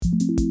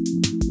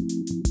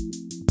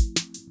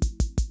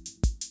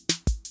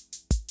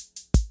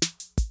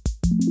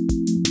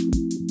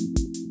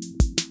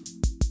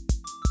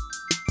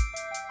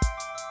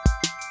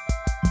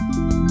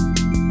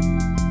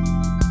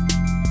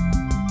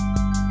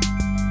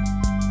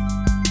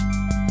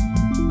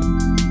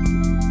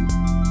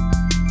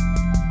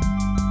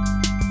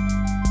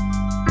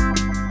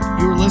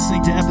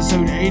listening to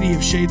episode 80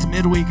 of Shades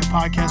Midweek, a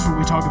podcast where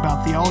we talk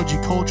about theology,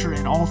 culture,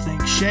 and all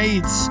things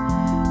Shades.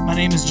 My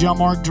name is John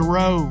Mark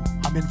Durow.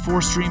 I'm in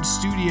Four Stream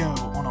Studio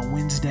on a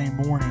Wednesday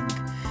morning,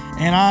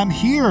 and I'm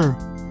here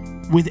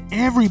with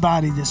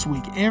everybody this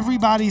week.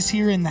 Everybody's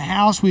here in the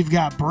house. We've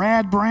got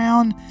Brad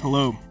Brown.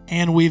 Hello.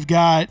 And we've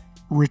got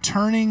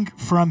returning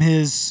from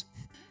his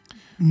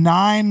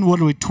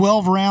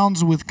 12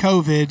 rounds with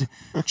COVID,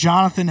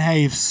 Jonathan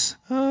Hafes.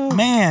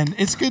 Man,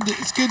 it's good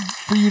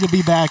for you to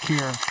be back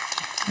here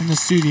in the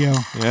studio.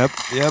 Yep.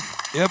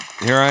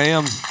 Here I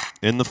am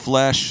in the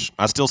flesh.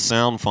 I still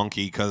sound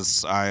funky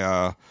because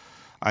I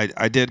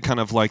did kind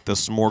of like the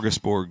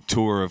smorgasbord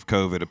tour of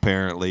COVID,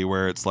 apparently,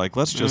 where it's like,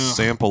 let's just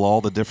sample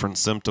all the different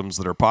symptoms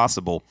that are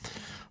possible.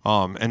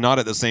 And not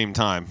at the same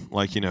time,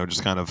 like,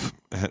 just kind of,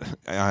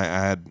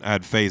 I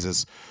had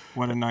phases.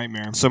 What a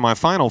nightmare. So my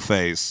final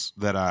phase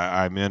that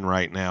I'm in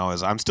right now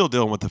is I'm still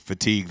dealing with the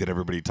fatigue that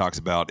everybody talks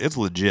about. It's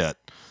legit.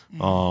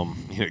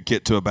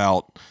 Get to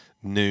about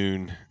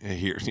noon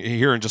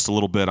here in just a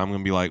little bit. I'm going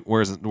to be like,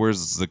 where's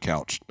the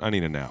couch? I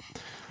need a nap.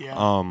 Yeah.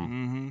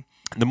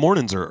 The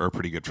mornings are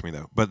pretty good for me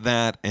though. But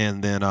that,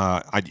 and then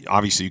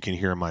obviously you can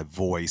hear in my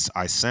voice,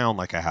 I sound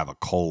like I have a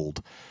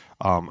cold.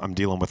 I'm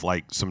dealing with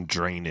like some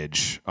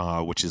drainage,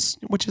 which is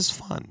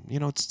fun.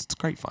 It's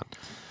great fun.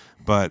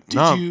 But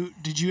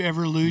did you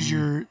ever lose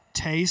your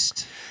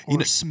taste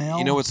or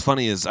smell? What's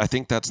funny is I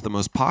think that's the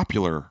most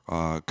popular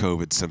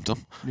COVID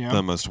symptom,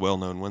 the most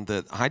well-known one,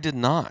 that I did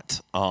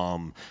not.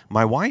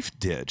 My wife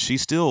did. She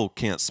still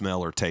can't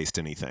smell or taste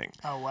anything.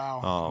 Oh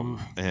wow!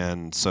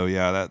 And so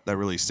that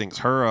really stinks.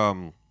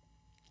 Her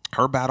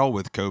battle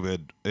with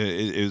COVID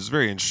is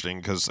very interesting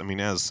because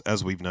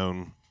as we've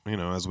known.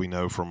 As we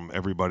know from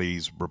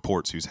everybody's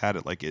reports who's had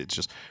it, like it's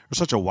just there's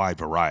such a wide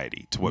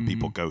variety to what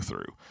people go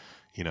through.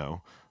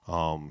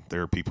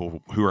 There are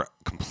people who are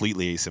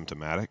completely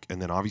asymptomatic, and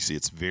then obviously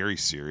it's very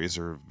serious.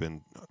 There have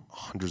been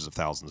hundreds of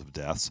thousands of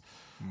deaths.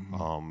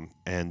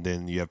 And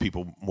then you have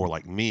people more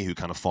like me who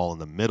kind of fall in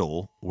the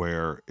middle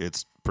where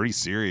it's pretty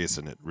serious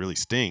and it really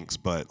stinks,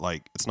 but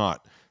like it's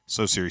not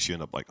so serious you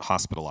end up like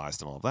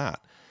hospitalized and all of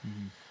that.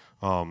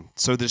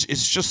 So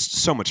it's just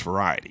so much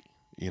variety.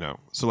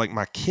 So like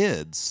my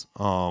kids,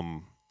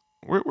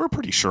 we're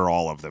pretty sure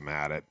all of them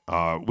had it.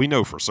 We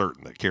know for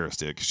certain that Karis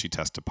did because she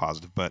tested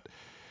positive, but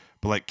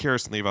like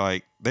Karis and Levi,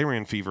 like they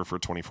ran fever for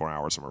 24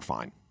 hours and were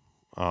fine.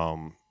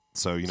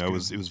 So it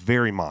was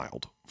very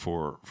mild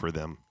for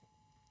them.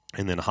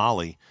 And then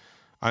Holly,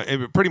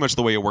 pretty much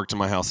the way it worked in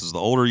my house is the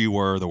older you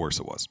were, the worse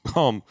it was.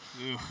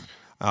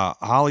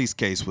 Holly's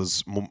case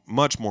was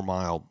much more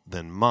mild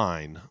than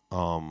mine,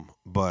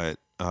 but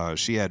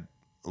she had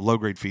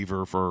low-grade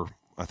fever for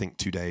I think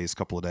 2 days,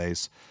 couple of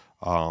days,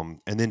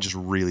 and then just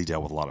really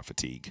dealt with a lot of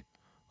fatigue,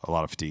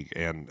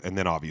 and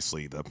then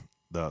obviously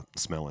the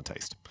smell and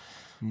taste.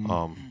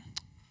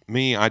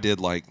 Me, I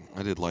did like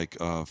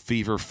a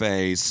fever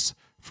phase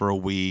for a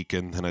week,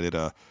 and then I did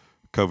a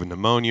COVID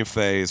pneumonia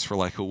phase for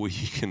like a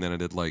week, and then I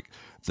did like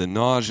the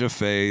nausea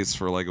phase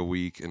for like a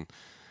week. And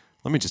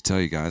let me just tell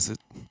you guys,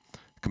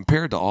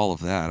 compared to all of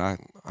that,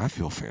 I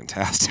feel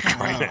fantastic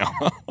right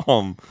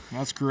now.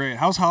 That's great.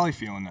 How's Holly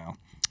feeling now?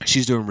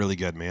 She's doing really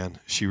good, man.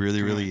 She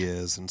really, really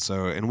is.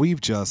 And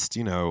we've just,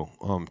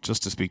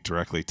 just to speak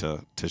directly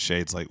to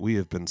Shades, like we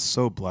have been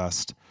so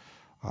blessed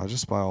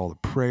just by all the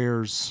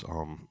prayers,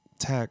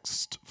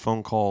 text,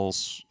 phone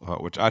calls,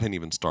 which I didn't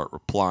even start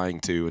replying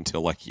to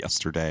until like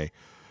yesterday.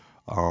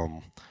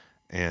 And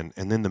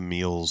then the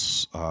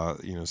meals,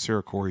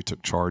 Sarah Corey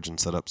took charge and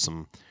set up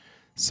some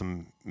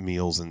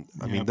meals. And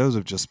I mean, those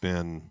have just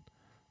been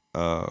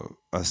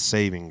a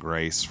saving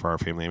grace for our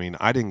family. I mean,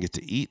 I didn't get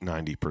to eat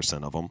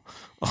 90% of them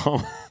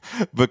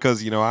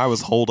because, I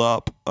was holed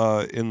up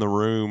in the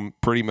room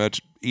pretty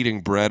much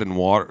eating bread and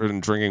water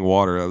and drinking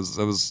water. I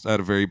had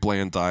a very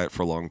bland diet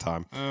for a long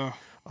time.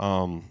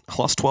 I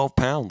lost 12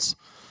 pounds.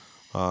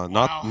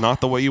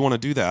 Not the way you want to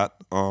do that.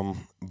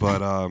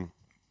 But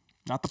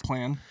not the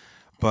plan.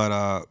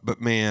 But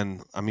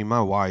man, I mean,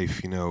 my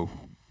wife,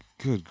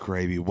 good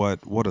gravy,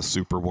 what a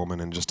superwoman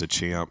and just a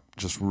champ,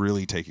 just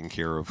really taking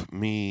care of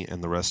me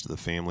and the rest of the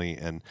family.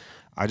 And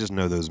I just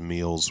know those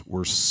meals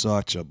were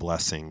such a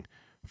blessing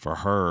for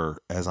her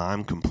as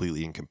I'm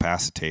completely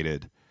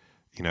incapacitated.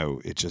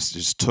 It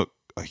just took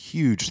a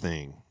huge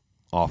thing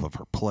off of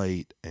her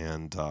plate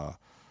and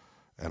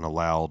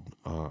allowed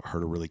her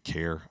to really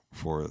care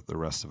for the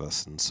rest of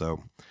us. And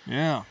so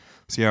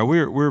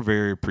we're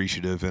very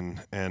appreciative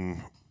and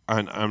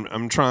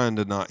I'm trying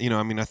to not,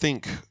 I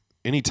think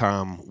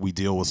anytime we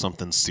deal with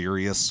something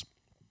serious,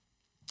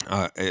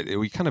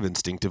 we kind of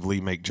instinctively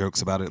make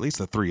jokes about it. At least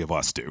the three of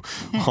us do.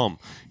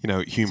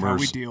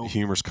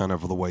 Humor's kind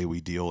of the way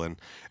we deal. And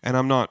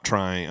I'm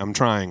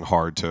trying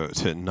hard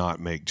to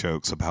not make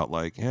jokes about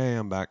like, hey,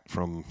 I'm back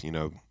from,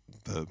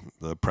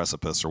 the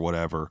precipice or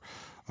whatever.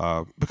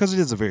 Because it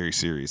is a very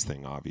serious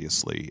thing,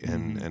 obviously,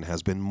 and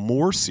has been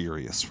more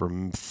serious for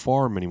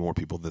far many more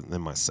people than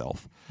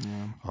myself.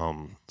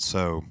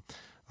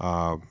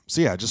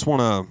 I just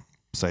want to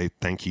say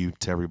thank you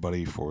to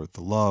everybody for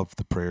the love,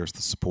 the prayers,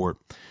 the support.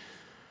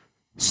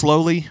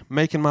 slowly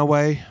making my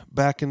way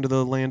back into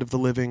the land of the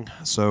living.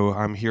 So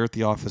I'm here at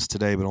the office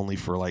today, but only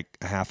for like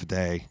a half a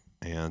day.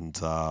 And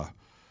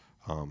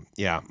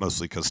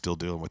mostly because still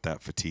dealing with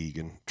that fatigue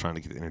and trying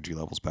to get the energy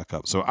levels back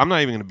up. So I'm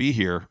not even going to be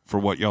here for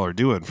what y'all are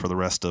doing for the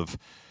rest of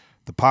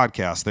the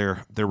podcast.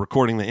 They're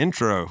recording the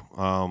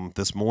intro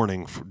this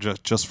morning for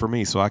just for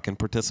me, so I can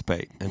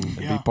participate and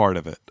be part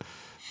of it.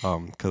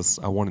 Because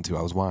I wanted to.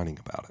 I was whining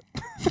about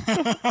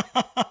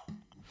it.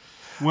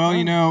 Well,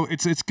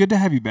 it's good to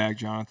have you back,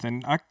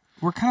 Jonathan.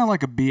 We're kind of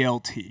like a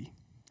BLT.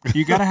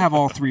 You got to have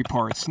all three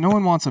parts. No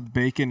one wants a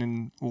bacon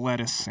and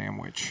lettuce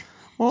sandwich.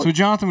 So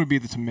Jonathan would be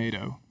the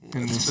tomato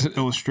in this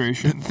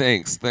illustration.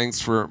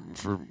 Thanks for.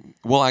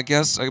 Well, I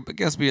guess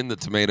being the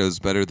tomato is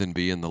better than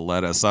being the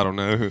lettuce. I don't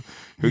know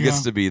who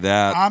gets to be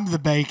that. I'm the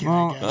bacon,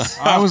 I guess.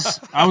 I was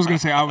going to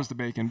say I was the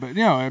bacon, but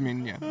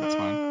that's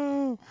fine.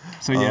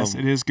 So yes,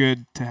 it is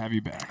good to have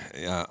you back.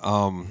 Yeah.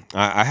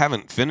 I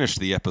haven't finished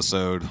the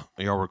episode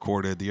y'all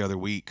recorded the other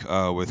week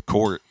with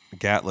Court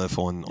Gatliff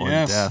on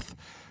death.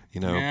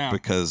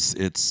 Because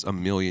it's a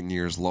million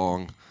years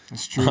long.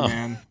 That's true,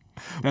 man.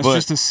 That's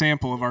just a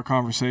sample of our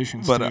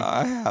conversations. But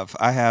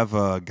I have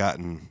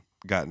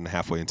gotten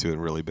halfway into it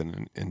and really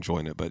been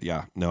enjoying it. But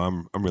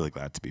I'm really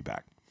glad to be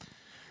back.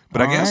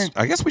 But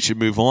I guess we should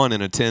move on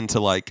and attend to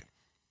like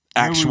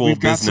actual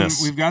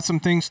business. We've got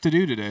some things to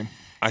do today.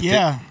 I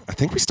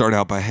think we start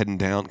out by heading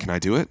down. Can I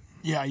do it?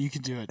 Yeah, you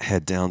can do it.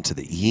 Head down to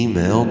the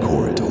email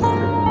corridor.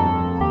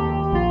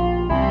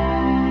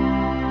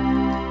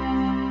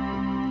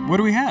 What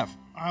do we have?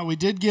 We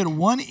did get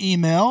one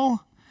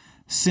email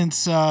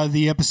since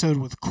the episode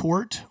with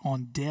Court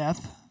on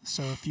death.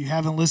 So if you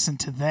haven't listened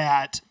to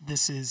that,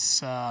 this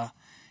is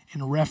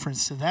in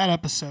reference to that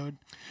episode.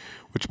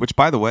 Which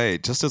by the way,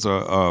 just as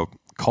a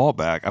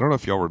callback, I don't know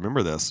if y'all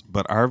remember this,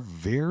 but our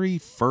very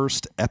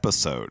first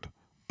episode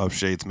of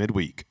Shades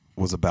Midweek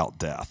was about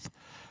death.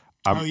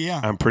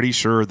 I'm pretty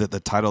sure that the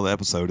title of the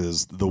episode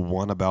is the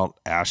one about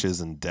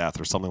ashes and death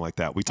or something like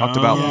that. We talked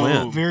about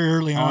Lent. Very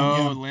early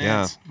on. Lent.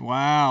 Yeah.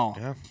 Wow.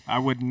 Yeah. I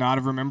would not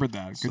have remembered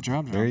that. Good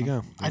job, Jonathan. There you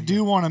go. I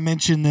do want to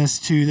mention this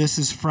too. This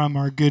is from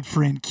our good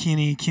friend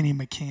Kenny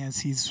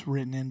McCants. He's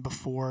written in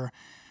before.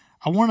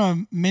 I want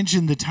to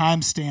mention the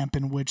timestamp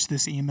in which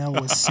this email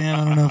was sent.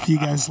 I don't know if you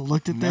guys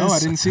looked at this. No, I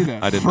didn't see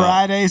that. I did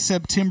Friday,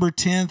 September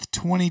 10th,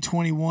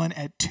 2021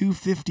 at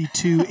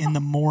 2:52 in the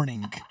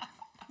morning.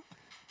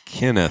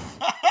 Kenneth,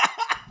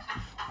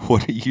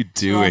 what are you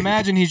doing? So I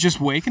imagine he's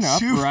just waking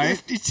up,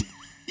 right?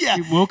 Yeah.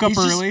 He woke up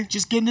early.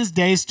 Just getting his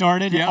day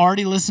started. Yep.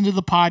 Already listened to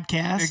the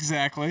podcast.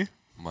 Exactly.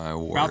 My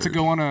word. About to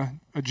go on a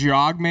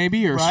jog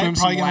maybe or swim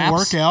Probably some gonna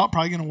laps.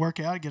 Probably going to work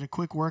out, get a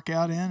quick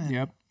workout in,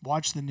 and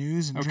watch the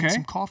news and drink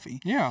some coffee.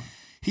 Yeah.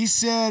 He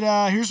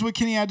said, here's what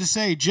Kenny had to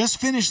say.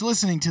 Just finished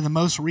listening to the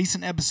most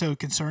recent episode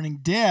concerning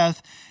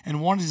death and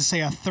wanted to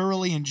say I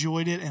thoroughly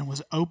enjoyed it and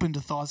was open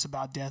to thoughts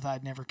about death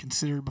I'd never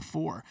considered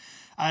before.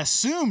 I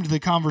assumed the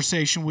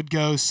conversation would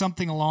go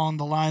something along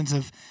the lines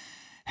of,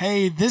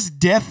 hey, this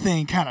death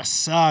thing kind of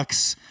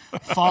sucks,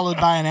 followed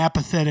by an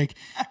apathetic,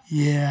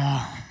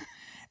 yeah.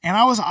 And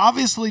I was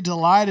obviously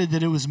delighted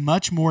that it was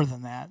much more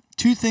than that.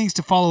 Two things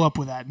to follow up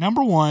with that.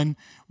 Number one,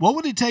 what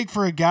would it take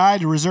for a guy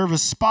to reserve a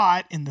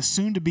spot in the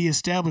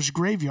soon-to-be-established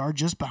graveyard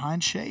just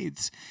behind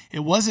Shades? It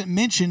wasn't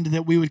mentioned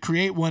that we would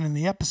create one in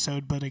the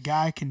episode, but a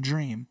guy can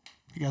dream.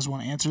 You guys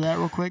want to answer that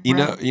real quick,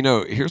 Brad?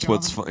 Here's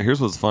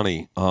what's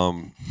funny.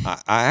 I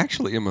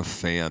actually am a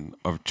fan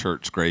of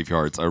church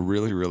graveyards. I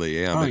really,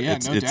 really am. Oh yeah,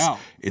 no doubt.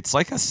 It's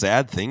like a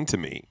sad thing to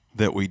me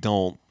that we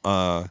don't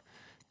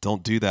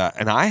do that.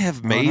 And I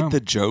have made the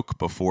joke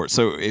before.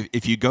 So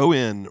if you go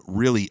in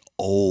really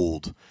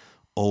old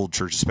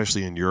church,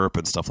 especially in Europe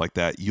and stuff like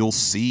that, you'll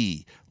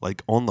see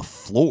like on the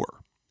floor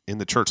in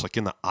the church, like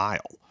in the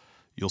aisle,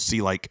 you'll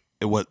see like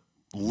what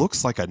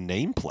looks like a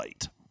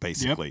nameplate,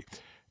 basically. Yep.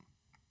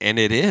 And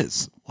it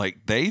is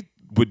like they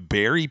would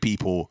bury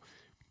people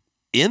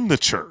in the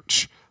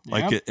church,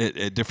 like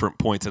at different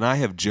points. And I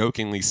have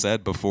jokingly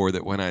said before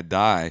that when I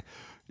die,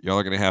 y'all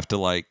are going to have to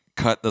like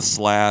cut the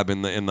slab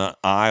in the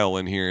aisle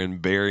in here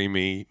and bury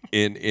me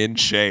in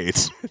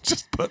Shades.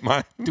 Just put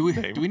my do we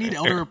need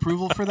elder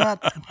approval for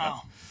that?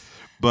 Wow.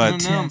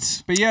 But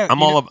yeah,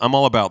 I'm all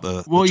about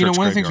the well, the one of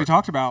the things graveyard. we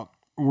talked about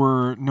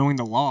were knowing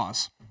the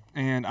laws,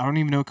 and I don't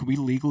even know, could we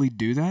legally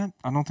do that?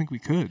 I don't think we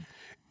could.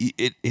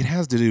 It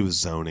has to do with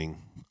zoning.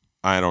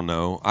 I don't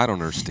know. I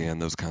don't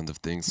understand those kinds of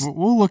things.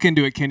 We'll look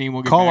into it, Kenny, and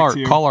we'll get back to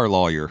you. Call our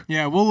lawyer.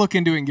 Yeah, we'll look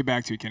into it and get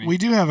back to you, Kenny. We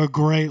do have a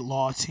great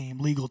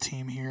legal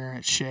team here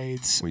at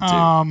Shades. We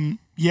do.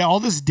 Yeah, all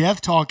this death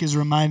talk is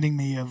reminding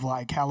me of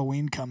like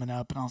Halloween coming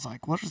up, and I was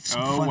like, what are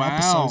some fun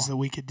episodes that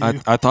we could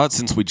do? I thought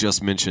since we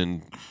just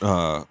mentioned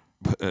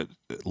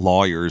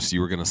lawyers,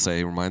 you were going to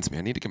say, reminds me,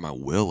 I need to get my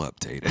will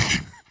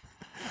updated.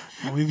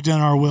 We've done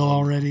our will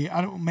already.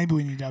 Maybe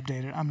we need to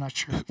update it. I'm not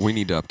sure. We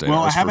need to update it. Well,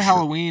 I have a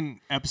Halloween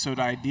episode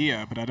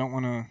idea, but I don't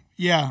want to.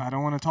 Yeah, I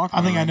don't want to talk about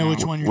it. I think I know now.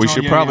 which one you're We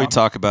talking should probably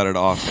talk about it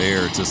off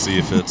air to see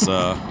if it's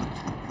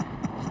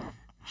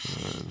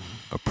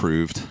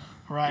approved.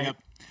 Right. Yep.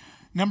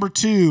 Number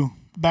 2,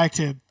 back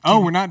to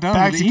we're not done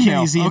back with to the email.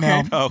 Kenny's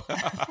email. Okay.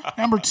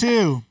 Number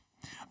 2,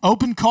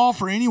 open call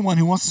for anyone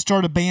who wants to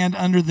start a band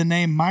under the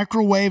name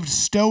Microwaved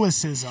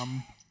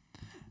Stoicism.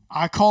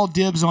 I call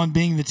dibs on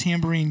being the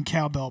tambourine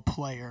cowbell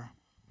player.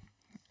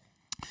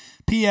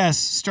 P.S.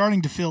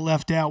 Starting to feel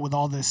left out with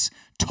all this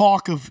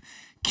talk of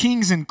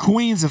kings and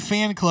queens of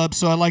fan clubs,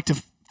 so I'd like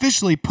to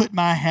officially put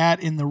my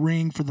hat in the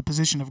ring for the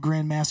position of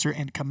Grandmaster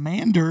and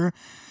Commander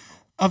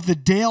of the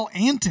Dale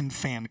Anton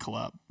fan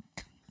club.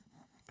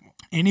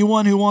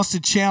 Anyone who wants to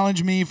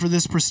challenge me for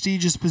this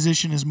prestigious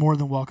position is more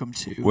than welcome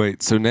to.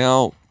 Wait, so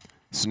now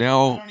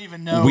I don't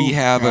even know. we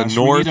have Gosh, a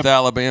North need a-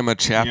 Alabama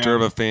chapter Yeah.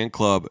 of a fan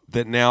club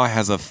that now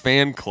has a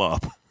fan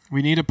club.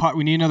 We need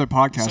another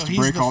podcast So to he's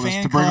break the all this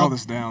fan to break all club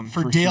this down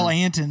for Dale sure.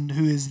 Anton,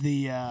 who is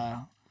the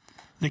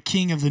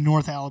king of the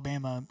North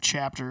Alabama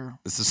chapter.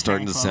 This is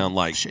starting fan to club sound of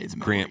like Shades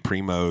Midweek. Grant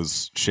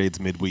Primo's Shades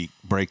Midweek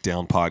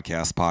Breakdown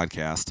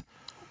podcast.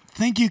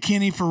 Thank you,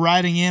 Kenny, for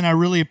writing in. I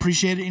really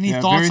appreciate it. Any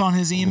Yeah, thoughts very- on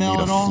his email need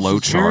a at all? flow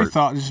Just very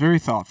chart. just very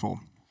thoughtful.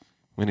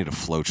 We need a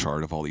flow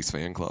chart of all these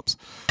fan clubs.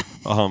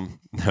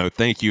 No,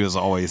 thank you as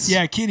always.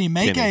 Yeah, Kenny,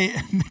 make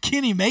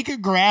a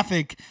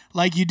graphic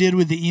like you did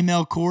with the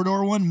email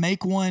corridor one.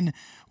 Make one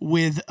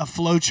with a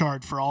flow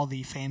chart for all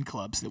the fan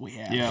clubs that we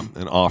have. Yeah.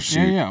 An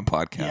offshoot Yeah.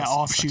 podcast. Yeah,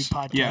 offshoot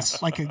podcast.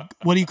 Yes. Like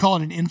what do you call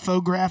it? An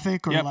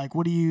infographic or Yep. like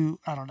what do you?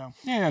 I don't know.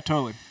 Yeah,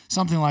 totally.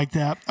 Something like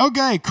that.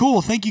 Okay,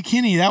 cool. Thank you,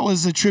 Kenny. That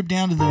was a trip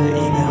down to the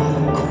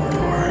email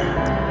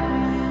corridor.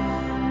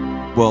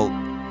 Well,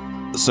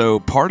 so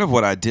part of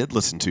what I did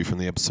listen to from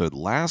the episode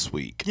last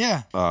week,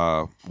 Yeah.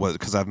 was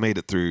because I've made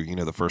it through,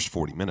 the first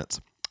 40 minutes.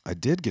 I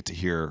did get to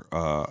hear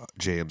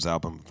JM's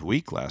album of the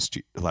week last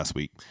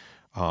week,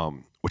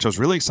 which I was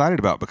really excited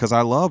about because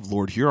I love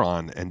Lord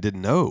Huron and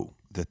didn't know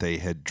that they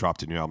had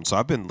dropped a new album. So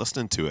I've been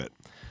listening to it.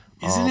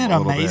 Isn't it a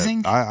little bit.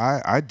 amazing?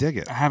 I dig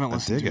it. I haven't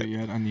listened dig to it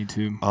yet. I need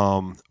to.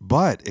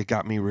 But it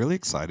got me really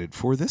excited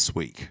for this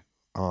week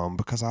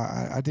because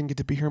I didn't get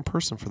to be here in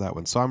person for that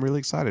one. So I'm really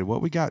excited.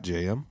 What we got,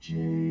 JM?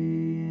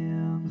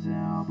 JM's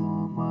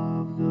album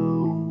of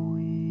the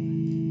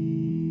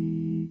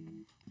week.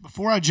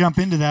 Before I jump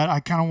into that, I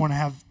kind of want to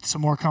have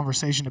some more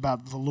conversation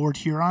about the Lord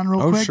Huron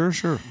real quick. Oh,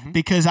 sure.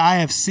 Because I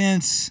have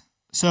since,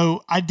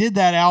 so I did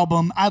that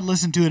album. I'd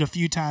listened to it a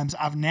few times.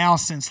 I've now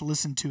since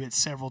listened to it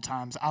several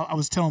times. I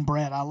was telling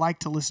Brett, I like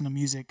to listen to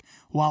music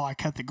while I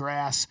cut the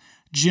grass.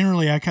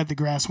 Generally, I cut the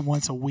grass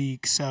once a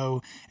week.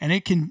 So, and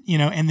it can,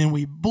 and then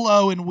we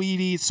blow and weed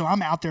eat. So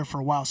I'm out there for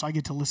a while. So I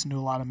get to listen to a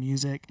lot of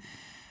music.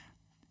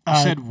 You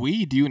said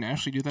we? Do you and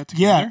Ashley do that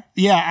together?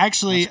 Yeah.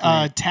 Actually,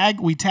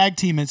 we tag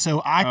team it.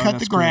 So I cut the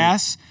that's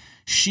grass,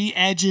 she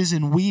edges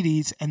and weed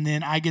eats, and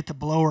then I get the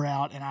blower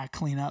out and I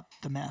clean up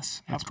the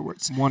mess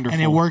afterwards. wonderful.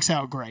 And it works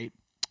out great.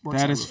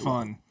 That is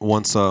fun.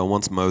 Once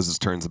Moses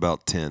turns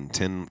about 10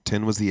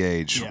 was the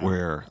age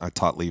where I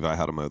taught Levi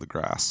how to mow the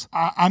grass.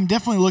 I'm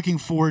definitely looking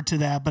forward to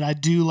that, but I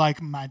do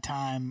like my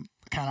time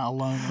kind of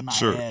alone in my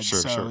head.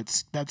 So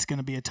that's going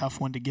to be a tough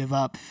one to give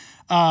up.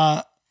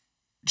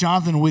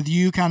 Jonathan, with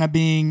you kind of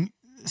being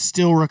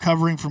still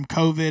recovering from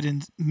COVID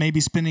and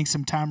maybe spending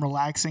some time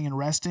relaxing and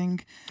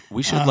resting.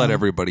 We should let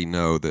everybody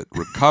know that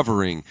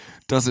recovering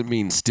doesn't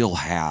mean still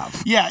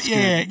have. Yeah.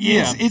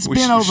 It's We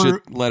been over.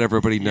 should let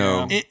everybody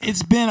know.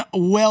 It's been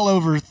well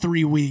over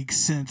 3 weeks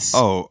since.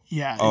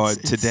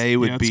 Today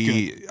would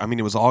be. good. I mean,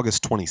 it was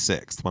August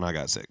 26th when I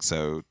got sick,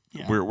 so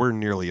we're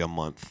nearly a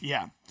month.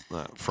 Yeah.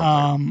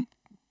 From there.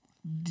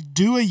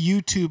 Do a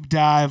YouTube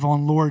dive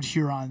on Lord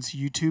Huron's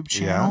YouTube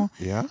channel.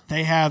 Yeah.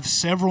 They have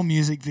several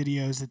music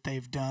videos that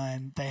they've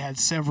done. They had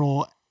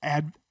several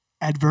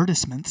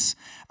advertisements,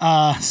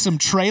 some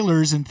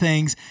trailers and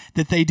things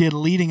that they did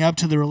leading up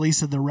to the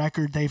release of the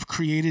record. They've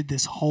created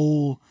this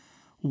whole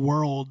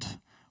world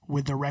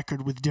with the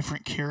record with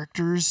different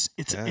characters.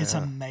 It's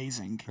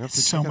amazing.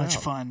 It's so much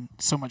fun.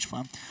 So much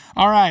fun.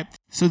 All right.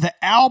 So the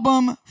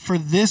album for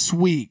this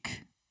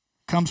week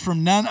comes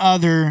from none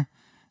other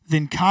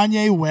than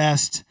Kanye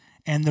West,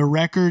 and the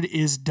record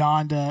is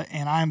Donda,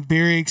 and I'm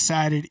very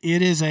excited.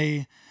 It is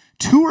a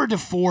tour de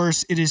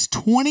force. It is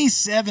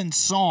 27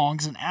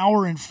 songs, an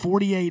hour and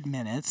 48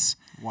 minutes.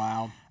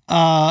 Wow.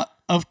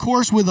 Of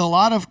course, with a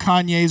lot of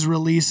Kanye's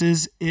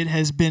releases, it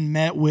has been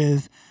met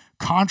with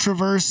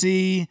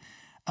controversy,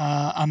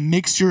 a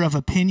mixture of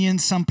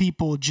opinions. Some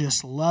people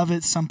just love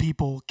it. Some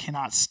people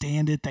cannot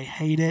stand it. They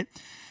hate it.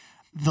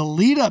 The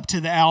lead up to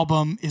the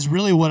album is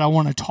really what I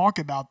want to talk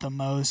about the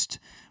most.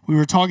 We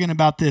were talking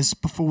about this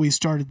before we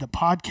started the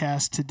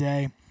podcast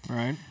today.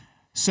 Right.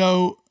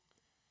 So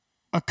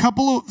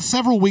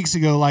several weeks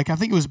ago, I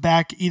think it was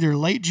back either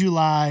late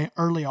July,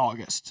 early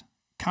August,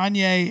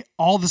 Kanye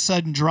all of a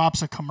sudden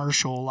drops a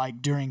commercial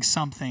during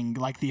something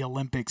like the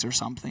Olympics or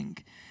something.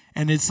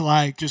 And it's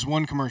just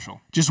one commercial.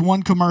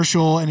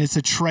 And it's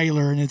a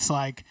trailer, and it's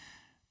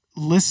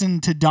listen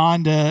to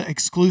Donda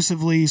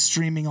exclusively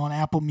streaming on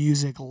Apple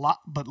Music,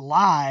 but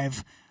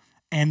live,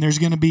 and there's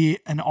going to be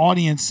an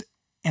audience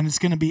and it's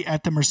going to be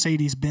at the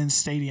Mercedes-Benz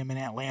Stadium in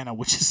Atlanta,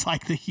 which is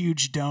like the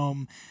huge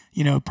dome,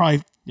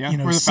 probably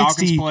where the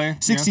Falcons play.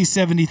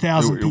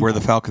 70,000 people. Where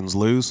the Falcons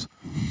lose.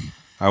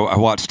 I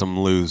watched them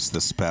lose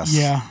this past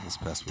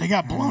week. They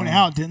got blown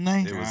out, didn't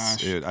they?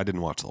 I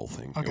didn't watch the whole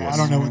thing. Okay, I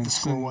don't know what the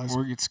score was.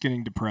 It's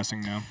getting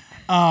depressing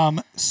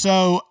now.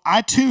 So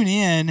I tune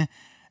in,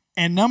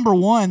 and number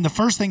one, the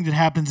first thing that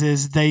happens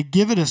is they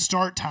give it a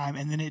start time,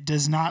 and then it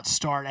does not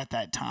start at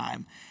that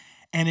time.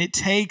 And it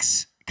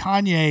takes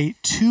Kanye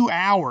 2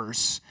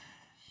 hours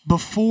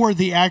before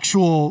the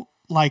actual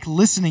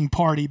listening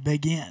party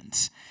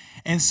begins.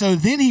 And so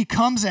then he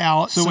comes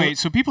out. So wait,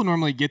 so people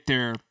normally get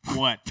there,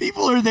 what?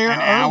 People are there an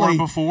early. hour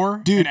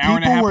before? Dude, an hour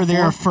and a half people were before?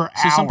 there for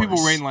hours. So some people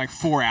were waiting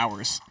 4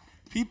 hours.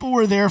 People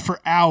were there for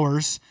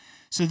hours.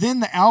 So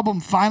then the album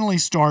finally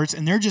starts,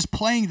 and they're just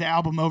playing the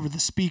album over the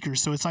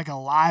speakers. So it's like a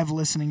live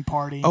listening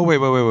party. Oh, wait.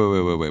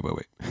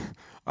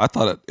 I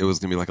thought it was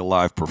going to be like a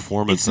live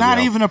performance. It's not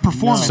even a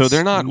performance. So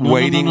they're not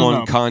waiting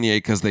on Kanye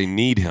because they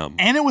need him.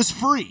 And it was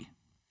free.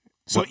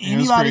 So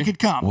anybody could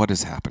come. What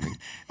is happening?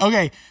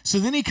 Okay, so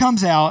then he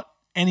comes out,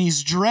 and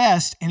he's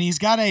dressed, and he's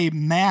got a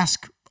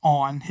mask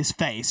on his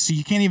face, so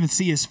you can't even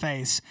see his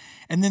face.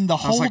 And then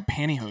It's like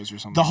pantyhose or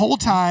something. The whole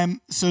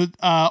time, so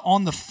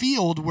on the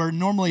field where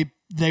normally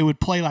they would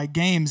play like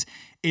games,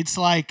 it's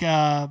like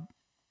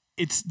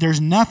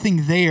there's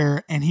nothing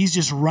there, and he's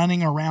just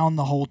running around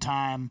the whole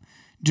time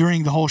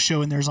during the whole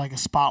show, and there's like a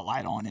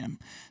spotlight on him.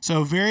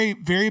 So very,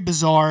 very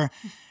bizarre.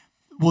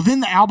 Well,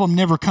 then the album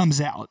never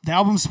comes out. The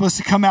album's supposed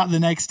to come out the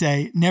next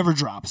day, never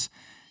drops.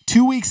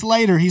 2 weeks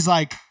later, he's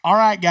like, all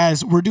right,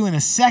 guys, we're doing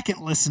a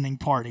second listening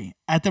party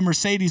at the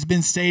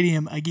Mercedes-Benz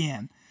Stadium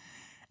again.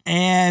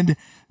 And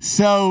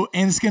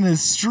it's going to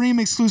stream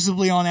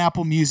exclusively on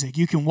Apple Music.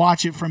 You can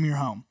watch it from your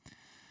home.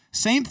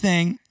 Same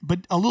thing,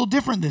 but a little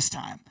different this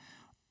time.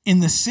 In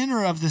the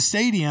center of the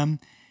stadium,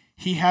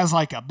 he has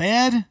like a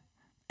bed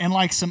and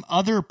like some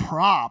other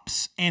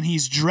props, and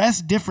he's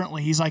dressed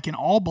differently. He's like in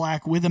all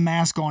black with a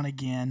mask on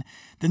again.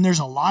 Then there's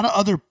a lot of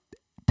other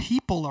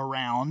people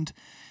around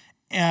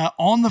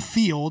on the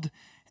field,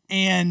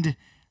 and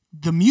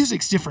the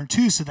music's different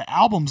too. So the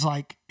album's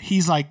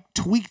he's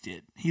tweaked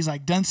it. He's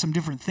done some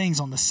different things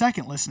on the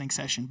second listening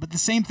session, but the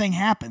same thing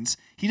happens.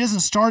 He doesn't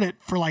start it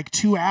for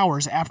 2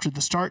 hours after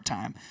the start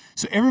time.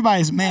 So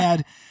everybody's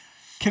mad.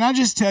 Can I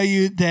just tell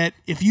you that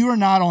if you are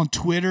not on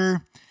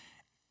Twitter,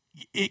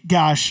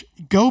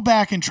 go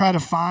back and try to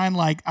find,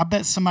 I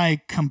bet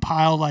somebody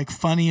compiled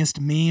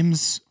funniest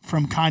memes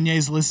from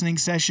Kanye's listening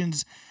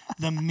sessions.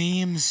 The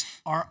memes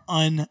are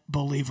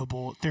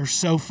unbelievable. They're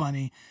so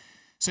funny.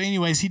 So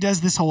anyways, he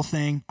does this whole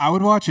thing. I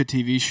would watch a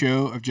TV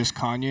show of just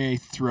Kanye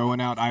throwing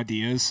out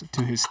ideas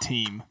to his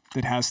team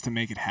that has to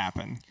make it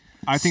happen.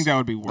 I think that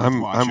would be worth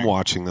watching. I'm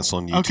watching this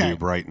on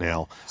YouTube right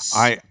now.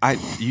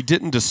 You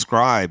didn't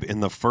describe in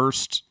the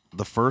first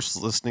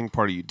listening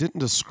party. You didn't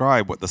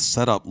describe what the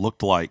setup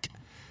looked like.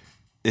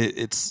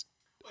 Which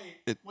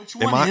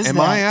one is that?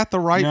 Am I at the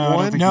right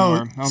one? I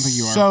don't think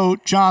you are. So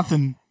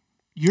Jonathan,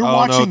 you're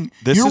watching.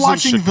 No, you're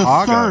watching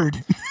the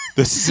third.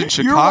 This is in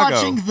Chicago. You're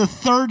watching the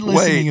third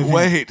listening event.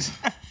 Wait.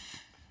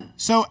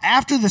 So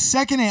after the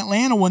second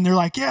Atlanta one, they're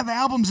like, yeah, the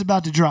album's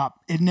about to drop.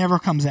 It never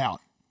comes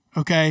out.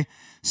 Okay.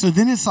 So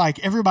then it's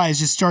everybody's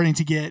just starting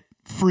to get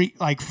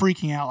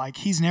freaking out.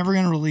 He's never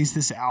going to release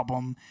this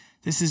album.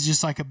 This is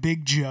just a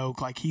big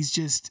joke. He's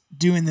just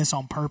doing this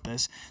on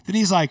purpose. Then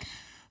he's like,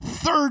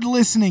 third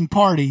listening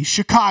party,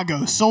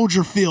 Chicago,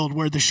 Soldier Field,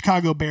 where the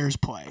Chicago Bears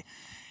play.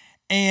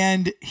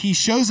 And he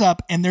shows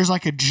up, and there's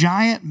a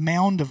giant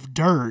mound of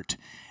dirt,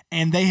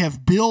 and they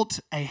have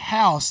built a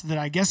house that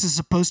I guess is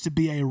supposed to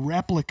be a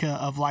replica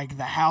of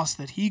the house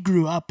that he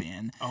grew up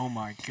in. Oh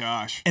my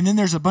gosh. And then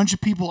there's a bunch of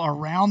people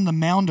around the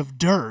mound of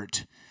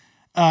dirt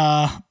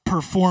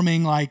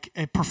performing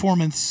a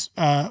performance,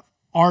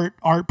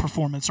 art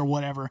performance or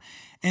whatever.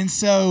 And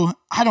so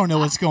I don't know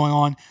what's going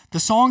on. The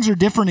songs are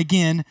different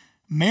again.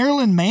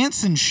 Marilyn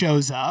Manson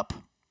shows up.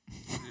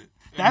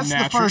 That's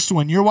the first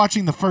one. You're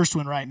watching the first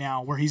one right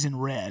now where he's in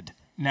red.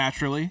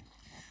 Naturally.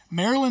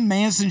 Marilyn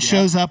Manson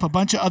shows up, a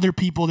bunch of other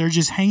people. They're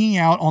just hanging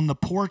out on the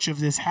porch of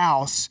this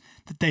house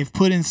that they've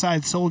put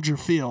inside Soldier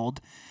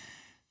Field.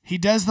 He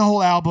does the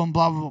whole album,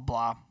 blah, blah, blah,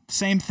 blah.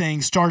 Same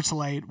thing, starts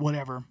late,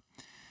 whatever.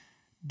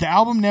 The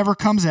album never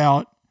comes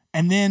out,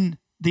 and then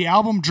the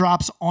album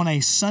drops on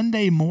a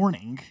Sunday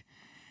morning,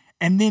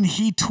 and then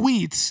he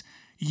tweets,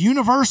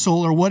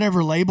 Universal or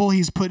whatever label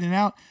he's putting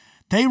out,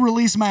 they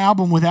released my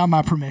album without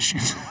my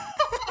permission.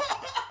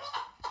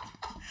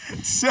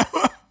 So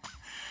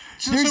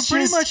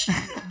pretty much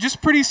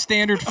just pretty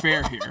standard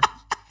fare here.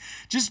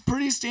 Just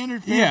pretty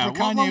standard fare for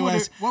Kanye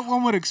West. What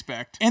one would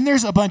expect. And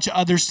there's a bunch of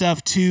other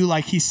stuff too,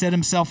 he set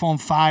himself on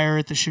fire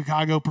at the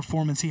Chicago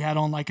performance. He had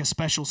on a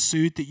special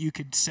suit that you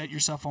could set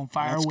yourself on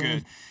fire with.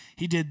 Good.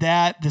 He did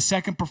that. The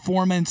second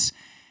performance,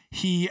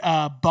 he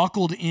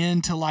buckled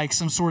into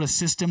some sort of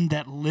system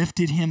that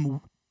lifted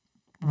him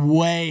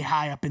way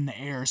high up in the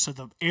air, so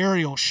the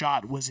aerial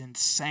shot was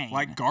insane.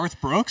 Like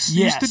Garth Brooks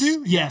yes, used to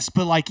do? Yes,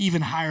 but like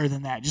even higher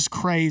than that, just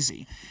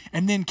crazy.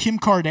 And then Kim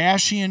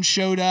Kardashian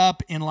showed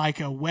up in like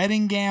a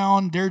wedding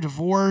gown. They're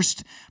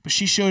divorced, but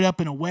she showed up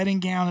in a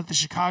wedding gown at the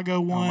Chicago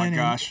one. Oh my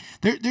gosh.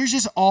 There's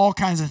just all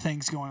kinds of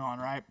things going on,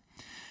 right?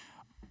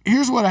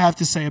 Here's what I have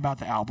to say about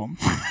the album.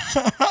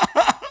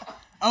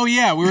 Oh,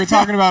 yeah, we were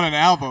talking about an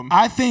album.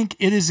 I think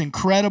it is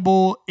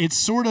incredible. It's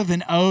sort of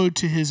an ode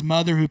to his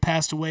mother who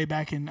passed away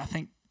back in, I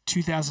think,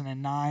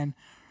 2009,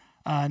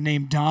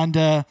 named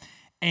Donda.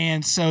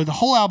 And so the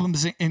whole album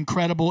is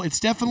incredible. It's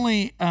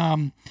definitely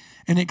an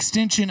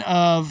extension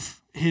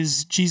of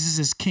his Jesus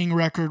is King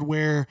record,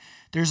 where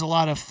there's a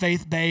lot of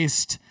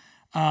faith-based,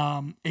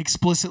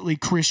 explicitly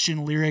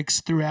Christian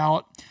lyrics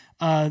throughout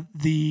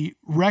the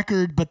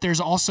record, but there's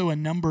also a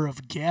number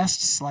of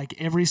guests. Like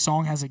every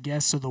song has a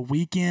guest. So The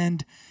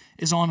Weeknd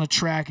is on a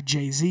track,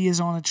 Jay-Z is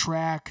on a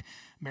track,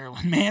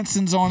 Marilyn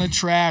Manson's on a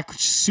track,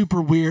 which is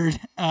super weird.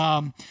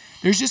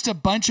 There's just a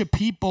bunch of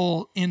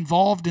people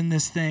involved in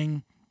this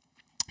thing,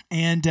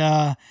 and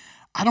I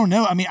don't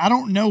know. I mean, I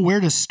don't know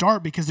where to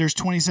start because there's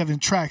 27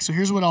 tracks. So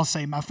here's what I'll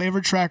say. My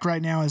favorite track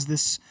right now is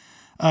this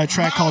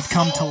track called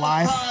Come to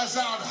Life.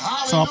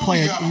 So I'll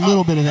play a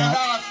little bit of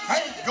that.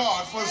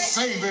 God for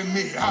saving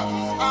me.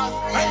 I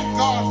thank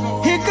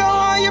God for... Here go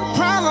all your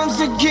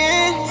problems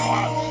again.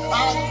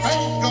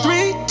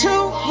 3, 2,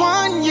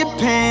 1, your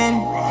pen.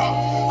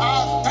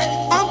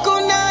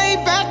 Uncle now he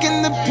back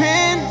in the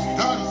pen.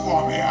 Done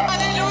for me.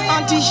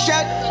 Auntie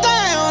shut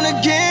down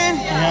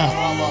again.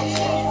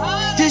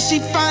 Yeah. Did she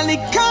finally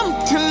come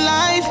to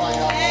life?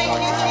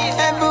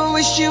 Ever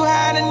wish you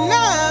had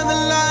another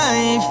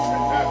life?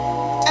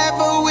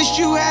 Ever wish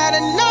you had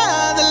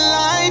another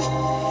life?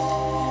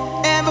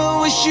 Ever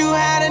wish you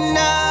had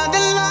another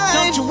life?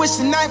 Don't you wish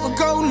the night would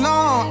go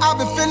long? I've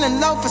been feeling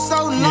low for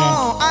so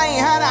long. I ain't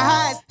had a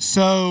high.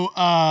 So,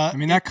 I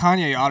mean, that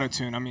Kanye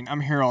auto-tune, I mean,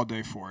 I'm here all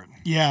day for it.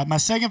 yeah, my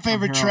second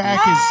favorite track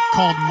is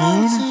called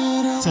Moon.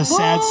 It's a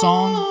sad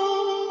song.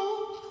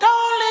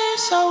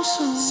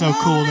 So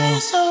cool, though.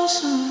 Is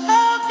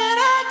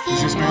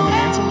this Marilyn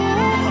Manson?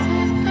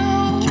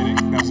 I'm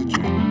kidding. That was a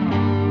joke.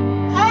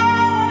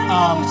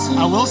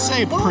 I will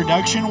say,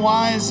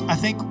 production-wise, I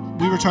think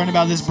we were talking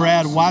about this,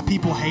 Brad, why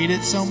people hate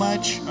it so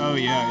much. Oh,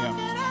 yeah.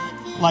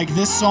 Like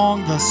this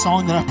song, the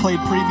song that I played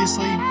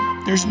previously,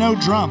 there's no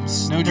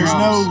drums. No There's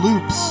drums. no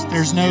loops.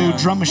 There's no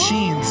drum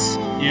machines.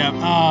 Yep.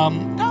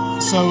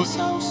 So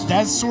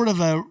that's sort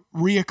of a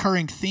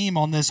reoccurring theme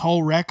on this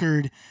whole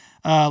record.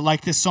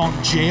 Like this song,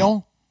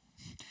 Jail.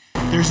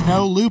 There's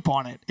no loop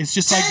on it. It's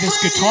just like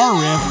this guitar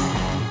riff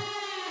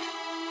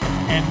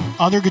and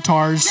other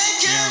guitars,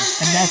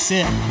 and that's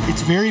it.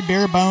 It's very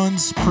bare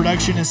bones,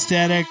 production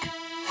aesthetic.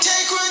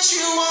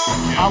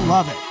 I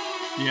love it.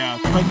 Yeah.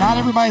 But not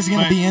everybody's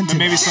going to be into But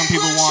maybe that. some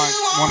people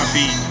want a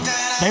beat.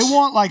 They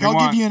want, like, I'll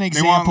give you an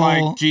example.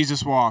 They want, like,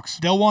 Jesus Walks.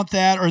 They'll want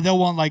that, or they'll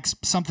want, like,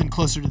 something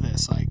closer to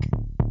this. Like,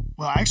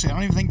 well, actually, I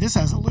don't even think this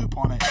has a loop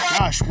on it.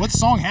 Gosh, what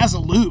song has a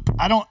loop?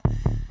 I don't...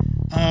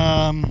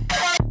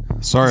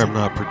 Sorry I'm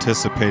not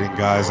participating,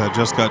 guys. I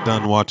just got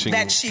done watching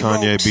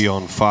Kanye be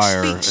on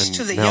fire,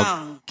 and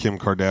now Kim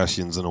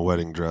Kardashian's in a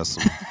wedding dress.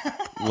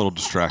 I'm a little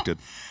distracted.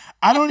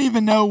 I don't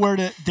even know where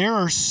to... There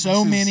are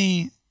so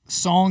many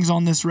songs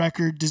on this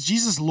record. Does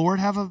Jesus Lord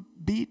have a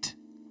beat?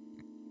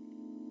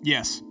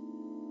 Yes.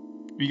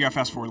 You got to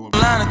fast forward a little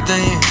bit. Line of things.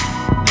 There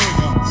we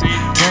go. See?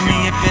 Tell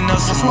me if you know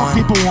That's someone what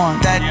people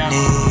want. that Yeah.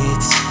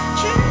 needs.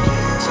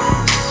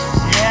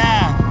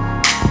 Yeah.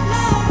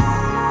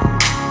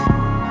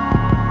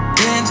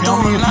 Been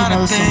Tell through me a if you lot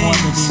know of someone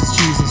that things. needs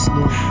Jesus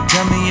Lord.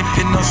 Tell me if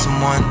you know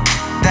someone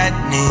that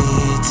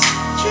needs.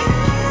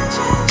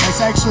 That's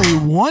actually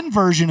one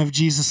version of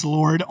Jesus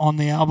Lord on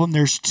the album.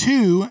 There's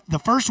two. The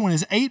first one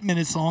is 8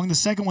 minutes long. The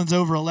second one's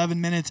over 11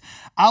 minutes.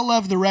 I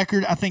love the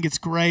record. I think it's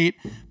great.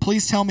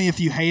 Please tell me if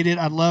you hate it.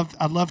 I'd love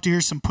to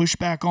hear some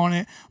pushback on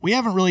it. We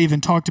haven't really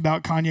even talked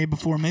about Kanye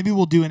before. Maybe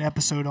we'll do an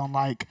episode on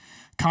like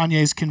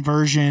Kanye's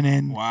conversion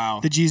and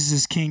the Jesus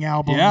is King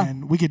album. Yeah.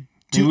 And we could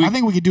do. I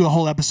think we could do a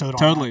whole episode on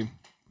Totally. that.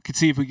 Could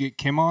see if we get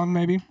Kim on,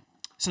 maybe.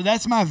 So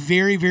that's my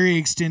very, very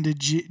extended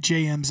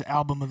JM's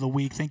album of the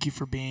week. Thank you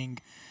for being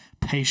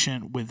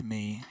patient with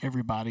me,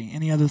 everybody.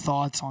 Any other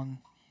thoughts on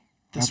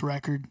this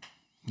record?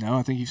 No,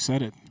 I think you've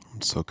said it.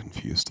 I'm so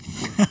confused.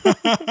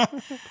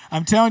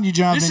 I'm telling you,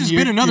 Jonathan. This has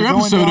you're- been another you're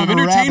going episode down of a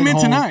rabbit Entertainment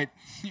hole. Tonight.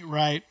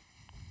 Right.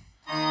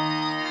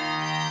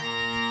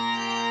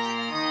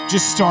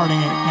 Just starting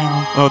it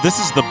now. Oh, this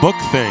is the book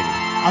thing.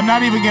 I'm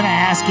not even going to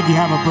ask if you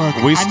have a book.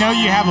 I know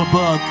you have a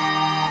book.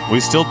 We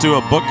still do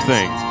a book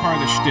thing. It's part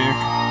of the shtick.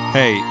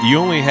 Hey, you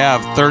only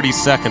have 30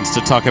 seconds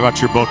to talk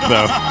about your book,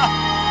 though.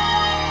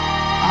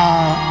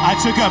 I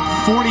took up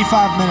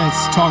 45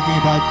 minutes talking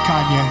about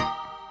Kanye.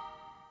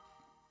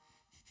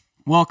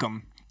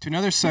 Welcome to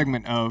another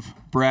segment of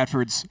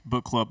Bradford's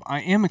Book Club.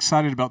 I am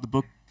excited about the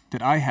book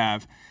that I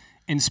have.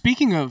 And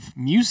speaking of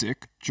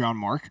music, John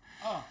Mark,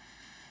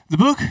 the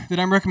book that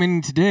I'm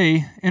recommending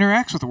today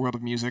interacts with the world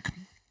of music.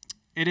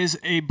 It is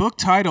a book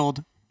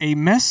titled A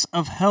Mess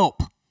of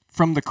Help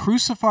from the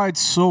Crucified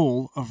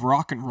Soul of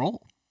Rock and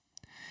Roll.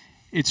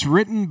 It's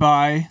written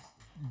by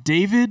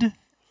David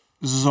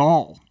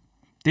Zahl.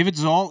 David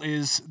Zahl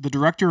is the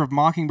director of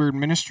Mockingbird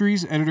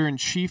Ministries,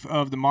 editor-in-chief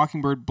of the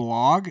Mockingbird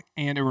blog,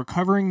 and a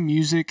recovering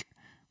music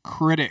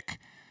critic.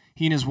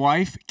 He and his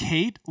wife,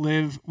 Kate,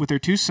 live with their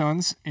 2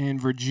 sons in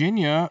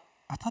Virginia.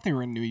 I thought they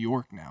were in New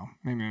York now,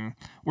 maybe,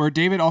 where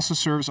David also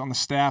serves on the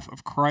staff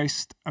of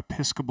Christ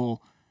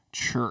Episcopal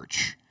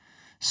Church.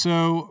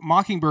 So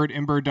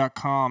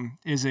mockingbirdmbird.com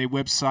is a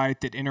website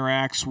that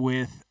interacts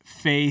with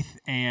faith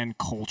and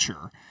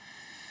culture.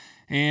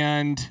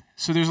 And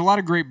so there's a lot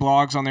of great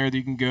blogs on there that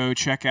you can go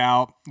check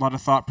out, a lot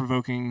of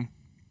thought-provoking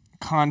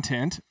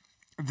content.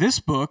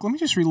 This book, let me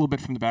just read a little bit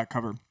from the back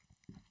cover.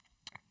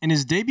 In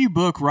his debut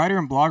book, writer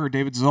and blogger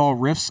David Zahl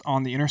riffs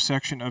on the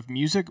intersection of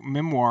music,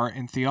 memoir,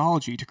 and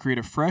theology to create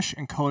a fresh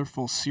and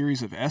colorful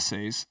series of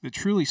essays that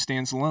truly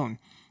stands alone.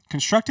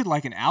 Constructed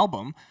like an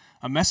album,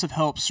 A Mess of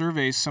Help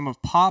surveys some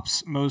of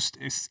pop's most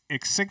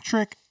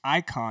eccentric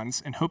icons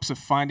in hopes of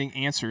finding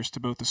answers to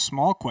both the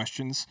small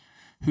questions,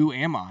 who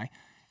am I,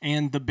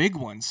 and the big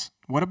ones,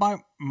 what about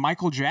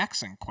Michael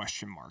Jackson, ?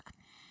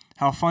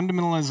 How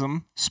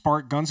fundamentalism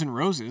sparked Guns N'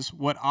 Roses,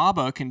 what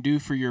ABBA can do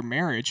for your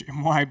marriage,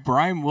 and why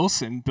Brian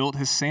Wilson built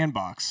his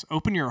sandbox.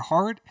 Open your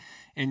heart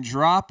and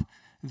drop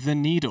the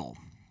needle.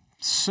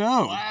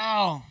 So,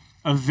 Wow.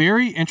 A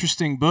very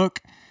interesting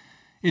book.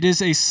 It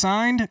is a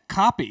signed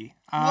copy.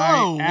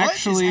 Whoa, what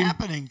is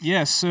happening?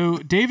 Yes, so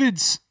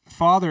David's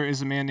father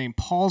is a man named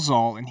Paul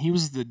Zahl, and he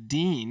was the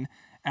dean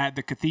at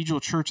the Cathedral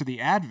Church of the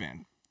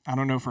Advent. I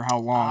don't know for how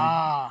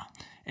long.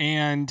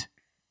 And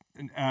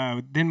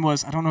then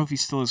was, I don't know if he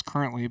still is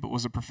currently, but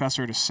was a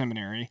professor at a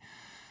seminary.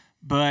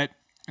 But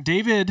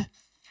David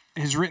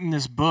has written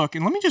this book,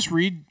 and let me just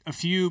read a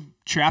few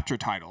chapter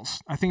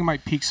titles. I think it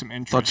might pique some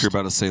interest. I thought you were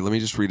about to say, let me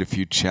just read a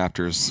few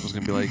chapters. I was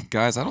going to be like,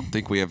 guys, I don't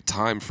think we have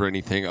time for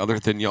anything other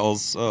than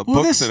y'all's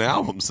books and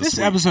albums this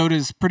week. Episode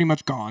is pretty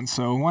much gone,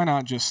 so why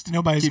not just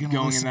Nobody's keep gonna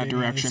going in listen that to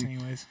any of this direction?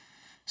 anyways.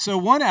 So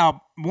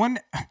one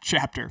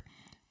chapter,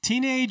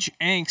 Teenage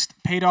Angst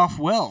Paid Off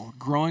Well,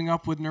 Growing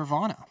Up with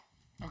Nirvana.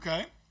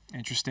 Okay.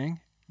 Interesting.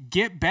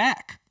 Get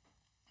Back,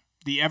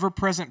 the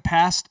ever-present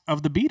past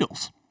of the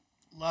Beatles.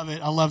 Love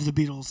it. I love the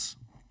Beatles.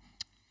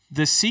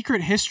 The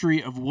Secret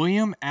History of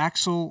William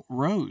Axl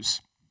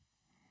Rose.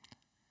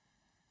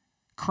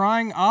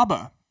 Crying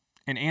ABBA,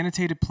 an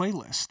annotated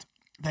playlist.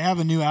 They have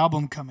a new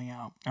album coming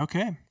out.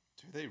 Okay.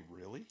 Do they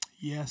really?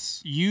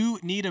 Yes. You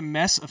Need a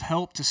Mess of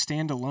Help to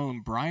Stand Alone,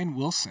 Brian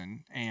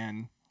Wilson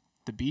and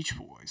the Beach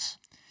Boys.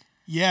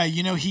 Yeah,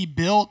 he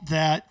built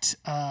that.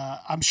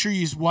 I'm sure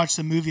you've watched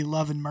the movie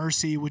Love and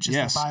Mercy, which is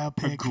the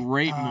biopic. A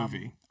great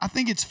movie. I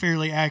think it's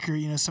fairly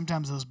accurate.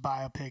 Sometimes those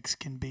biopics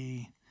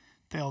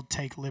they'll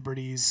take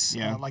liberties,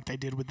 like they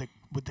did with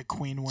the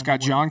Queen one. It's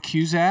got John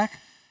Cusack.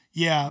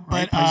 Yeah,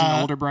 but plays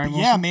an older Brian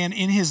Wilson. Yeah, man,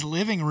 in his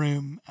living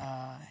room,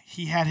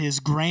 he had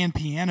his grand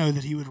piano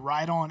that he would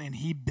write on, and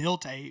he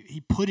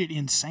put it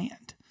in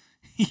sand.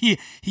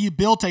 He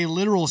built a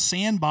literal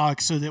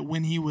sandbox so that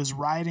when he was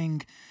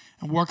writing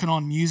and working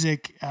on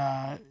music,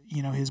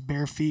 his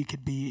bare feet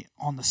could be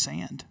on the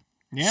sand.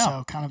 Yeah.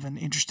 So kind of an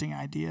interesting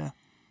idea.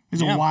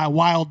 He's a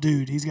wild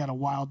dude. He's got a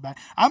wild back.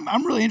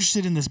 I'm really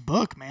interested in this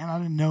book, man. I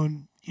didn't know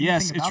anything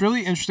Yes, about it's really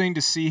this. interesting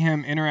to see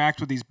him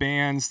interact with these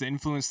bands, the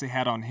influence they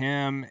had on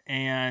him,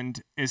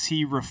 and as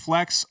he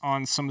reflects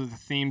on some of the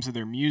themes of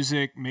their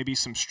music, maybe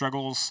some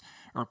struggles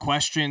or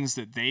questions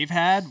that they've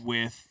had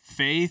with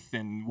faith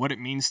and what it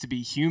means to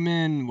be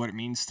human, what it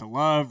means to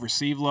love,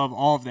 receive love,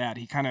 all of that.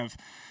 He kind of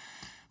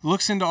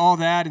looks into all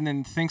that and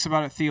then thinks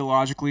about it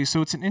theologically,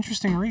 so it's an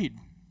interesting read.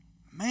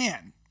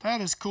 Man, that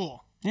is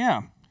cool.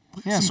 Yeah.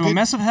 Yeah, Some so good- A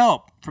Mess of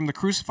Help from the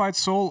Crucified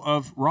Soul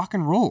of Rock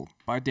and Roll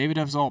by David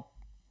F. Zahl.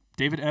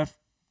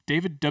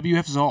 David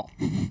W.F. Zahl.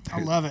 I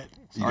love it.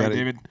 Sorry,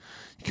 David.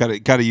 You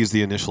got to use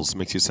the initials. It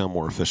makes you sound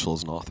more official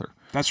as an author.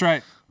 That's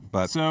right.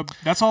 But So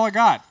that's all I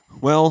got.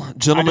 well, I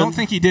gentlemen, don't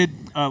think he did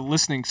a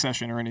listening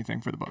session or anything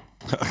for the book.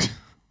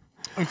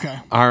 Okay.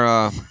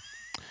 our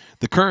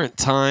the current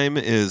time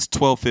is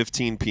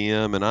 12:15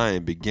 p.m. and I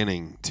am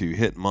beginning to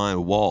hit my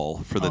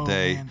wall for the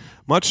day. Man.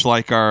 Much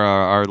like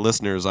our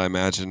listeners, I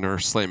imagine, are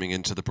slamming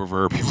into the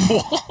proverbial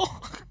wall.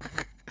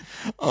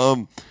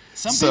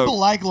 Some So- people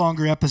like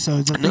longer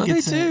episodes. I think No,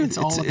 it's they do. it's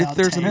all about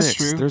there's a taste. mix.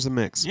 true. There's a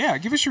mix. Yeah,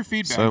 give us your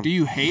feedback. So- Do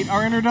you hate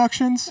our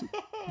introductions?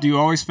 Do you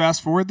always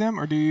fast forward them,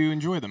 or do you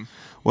enjoy them?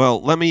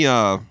 Well, let me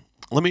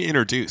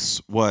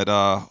introduce what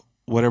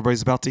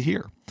everybody's about to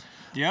hear.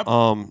 Yep.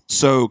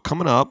 So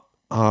coming up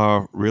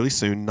really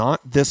soon, not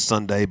this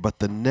Sunday, but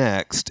the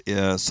next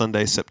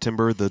Sunday,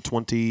 September the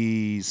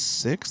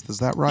 26th. Is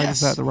that right?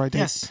 Yes. Is that the right date?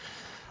 Yes.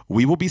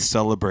 We will be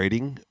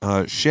celebrating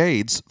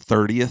Shade's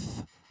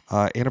 30th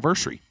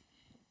anniversary.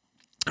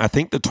 I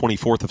think the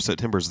 24th of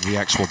September is the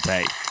actual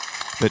day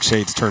that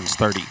Shades turns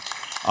 30.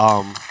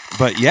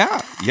 But yeah.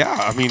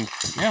 I mean,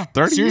 Yeah.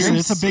 30 Seriously,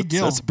 years, it's a big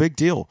deal. It's a big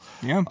deal.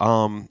 Yeah.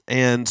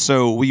 And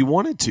so we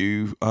wanted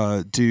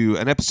to do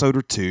an episode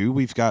or two.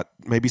 We've got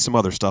maybe some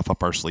other stuff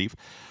up our sleeve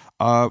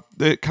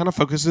It kind of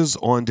focuses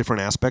on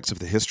different aspects of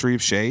the history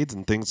of Shades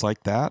and things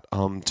like that,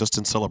 just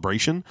in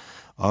celebration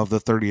of the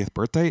 30th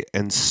birthday.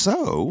 And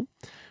so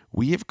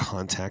we have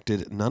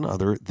contacted none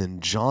other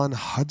than John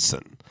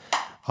Hudson.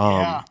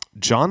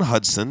 John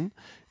Hudson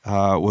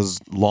was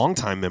a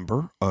longtime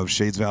member of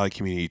Shades Valley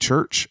Community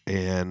Church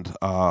and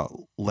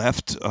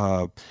left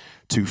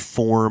to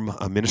form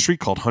a ministry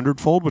called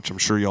Hundredfold, which I'm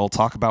sure y'all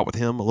talk about with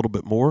him a little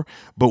bit more.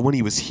 But when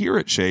he was here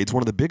at Shades,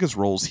 one of the biggest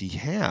roles he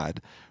had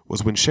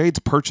was when Shades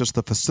purchased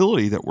the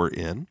facility that we're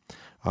in.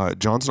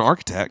 John's an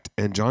architect,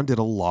 and John did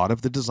a lot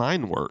of the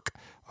design work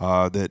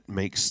that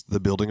makes the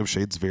building of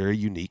Shades very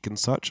unique and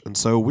such. And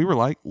so we were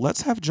like,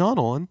 let's have John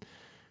on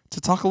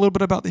to talk a little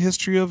bit about the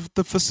history of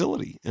the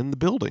facility and the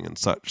building and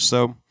such.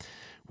 So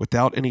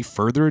without any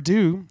further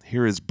ado,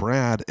 here is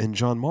Brad and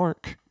John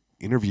Mark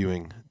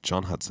interviewing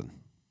John Hudson.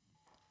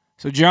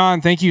 So, John,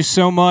 thank you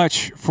so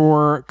much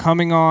for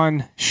coming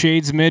on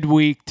Shades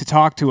Midweek to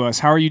talk to us.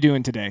 How are you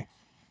doing today?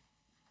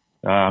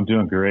 I'm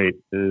doing great.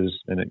 It is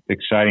an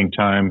exciting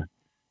time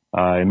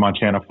in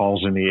Montana.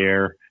 Fall's in the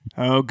air.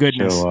 Oh,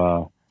 goodness.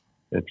 So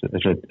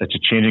it's a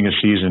changing of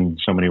season in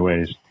so many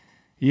ways.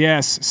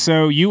 Yes.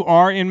 So you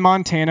are in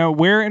Montana.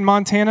 Where in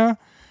Montana?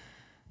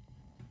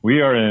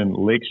 We are in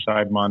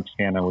Lakeside,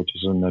 Montana, which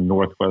is in the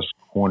northwest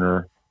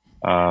corner.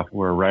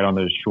 We're right on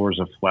the shores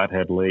of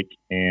Flathead Lake,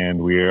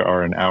 and we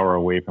are an hour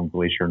away from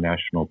Glacier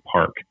National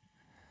Park.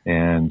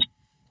 And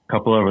a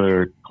couple of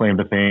other claim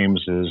to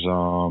fames is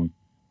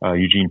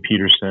Eugene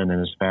Peterson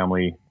and his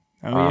family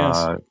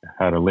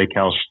had a lake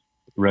house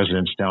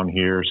residence down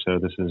here. So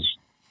this is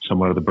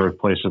somewhat of the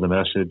birthplace of the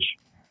message.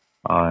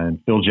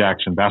 And Phil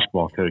Jackson,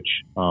 basketball coach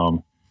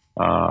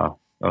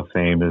of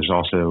fame, is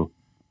also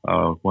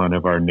one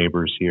of our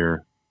neighbors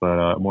here.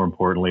 But more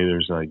importantly,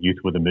 there's Youth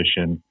with a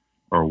Mission,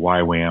 or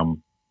YWAM,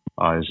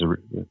 is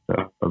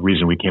a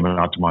reason we came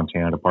out to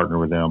Montana to partner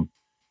with them.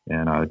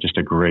 And just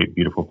a great,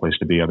 beautiful place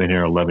to be. I've been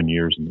here 11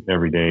 years, and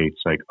every day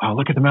it's like, oh,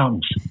 look at the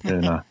mountains.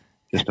 And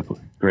just a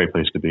great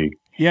place to be.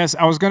 Yes,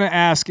 I was going to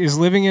ask, is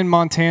living in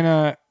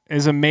Montana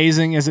as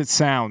amazing as it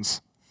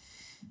sounds?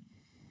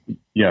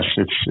 Yes,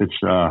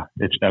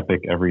 it's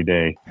epic every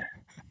day.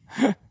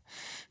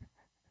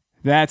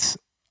 That's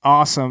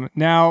awesome.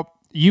 Now,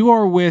 you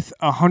are with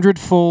a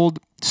Hundredfold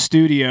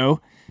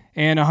Studio,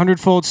 and a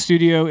Hundredfold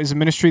Studio is a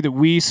ministry that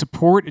we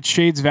support at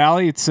Shades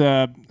Valley. It's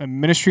a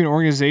ministry and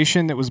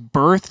organization that was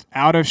birthed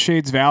out of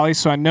Shades Valley,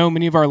 so I know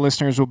many of our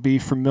listeners will be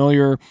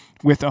familiar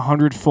with a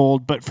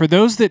Hundredfold. But for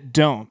those that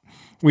don't,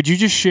 would you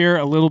just share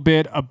a little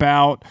bit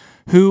about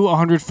who a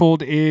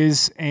Hundredfold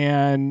is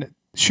and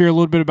share a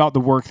little bit about the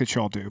work that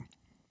y'all do?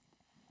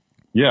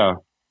 Yeah.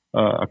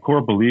 A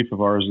core belief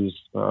of ours is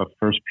 1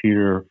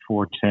 Peter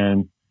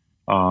 4:10.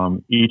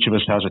 Each of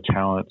us has a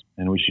talent,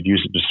 and we should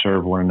use it to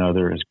serve one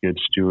another as good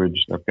stewards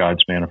of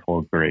God's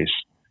manifold grace.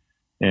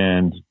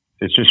 And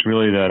it's just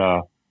really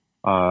that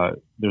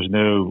there's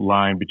no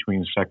line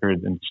between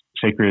sacred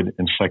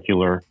and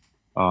secular,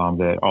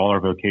 that all our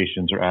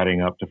vocations are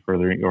adding up to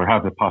furthering, or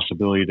have the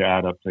possibility to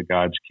add up to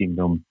God's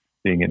kingdom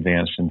being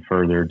advanced and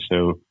furthered.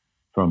 So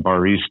from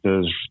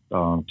baristas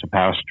to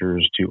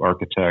pastors to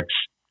architects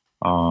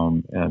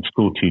and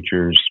school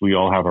teachers, we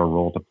all have our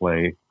role to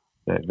play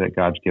that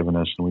God's given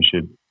us, and we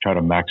should try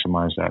to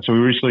maximize that. So we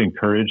recently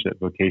encourage that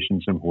vocation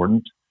is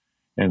important,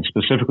 and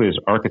specifically as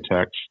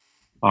architects,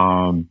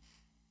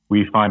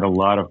 we find a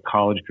lot of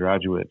college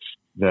graduates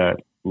that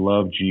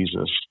love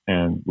Jesus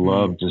and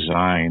love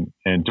design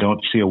and don't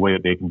see a way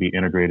that they can be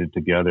integrated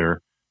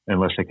together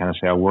unless they kind of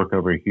say, I work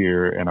over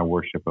here and I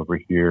worship over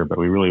here, but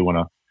we really want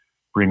to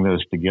bring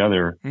those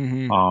together.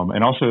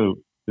 And also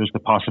there's the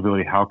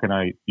possibility, how can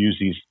I use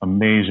these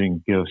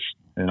amazing gifts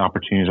and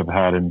opportunities I've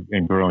had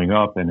in growing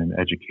up and in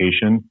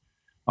education,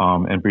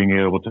 and being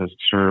able to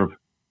serve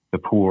the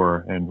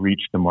poor and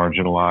reach the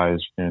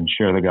marginalized and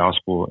share the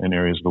gospel in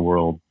areas of the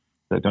world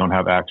that don't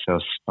have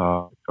access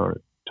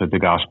to the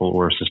gospel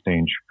or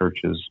sustained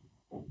churches.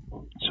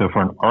 So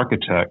for an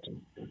architect,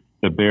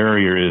 the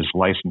barrier is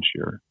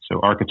licensure. So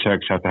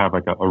architects have to have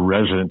like a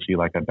residency,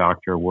 like a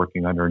doctor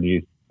working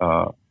underneath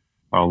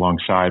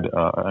alongside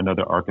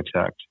another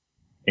architect.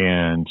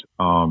 And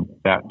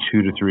that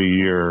 2 to 3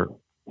 year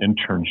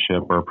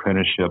internship or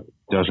apprenticeship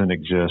doesn't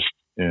exist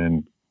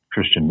in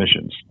Christian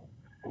missions.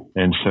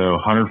 And so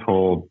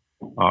Hundredfold,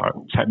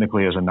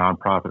 technically as a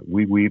nonprofit,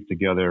 we weave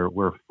together,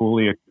 we're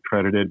fully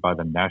accredited by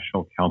the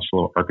National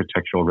Council of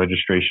Architectural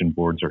Registration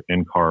Boards, or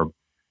NCARB,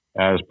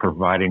 as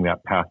providing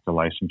that path to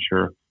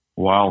licensure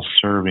while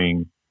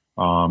serving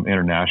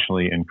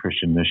internationally in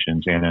Christian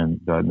missions and in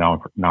the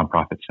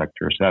nonprofit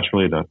sector. So that's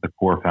really the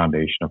core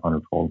foundation of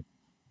Hundredfold.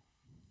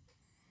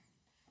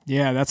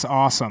 Yeah, that's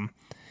awesome.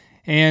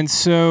 And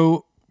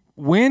so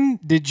when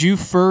did you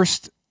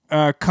first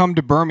come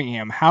to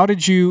Birmingham? How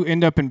did you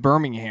end up in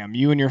Birmingham,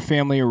 you and your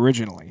family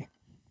originally?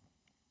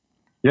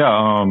 Yeah,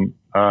 I'm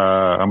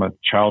a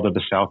child of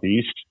the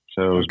Southeast.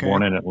 So I was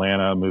born in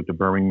Atlanta, moved to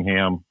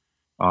Birmingham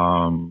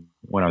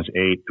when I was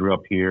 8, grew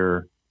up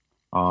here.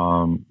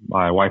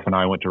 My wife and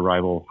I went to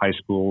rival high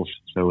schools,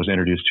 so I was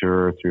introduced to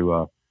her through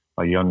a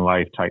Young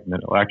Life type,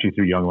 actually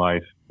through Young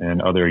Life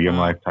and other Young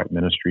Life type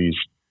ministries.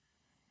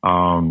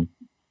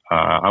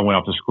 I went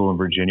off to school in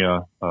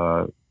Virginia.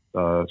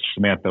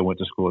 Samantha went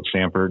to school at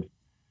Samford,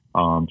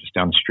 just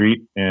down the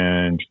street,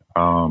 and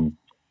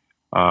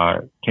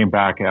came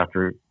back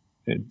after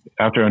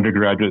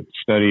undergraduate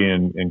study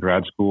in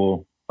grad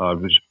school.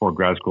 Just before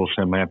grad school,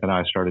 Samantha and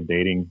I started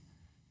dating,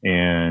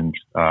 and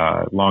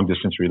long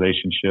distance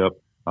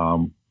relationship.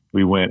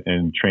 We went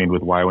and trained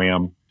with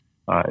YWAM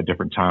at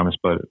different times,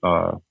 but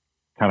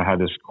kind of had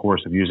this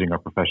course of using our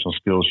professional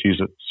skills. She's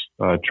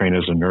trained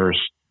as a nurse.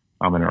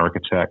 I'm an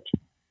architect,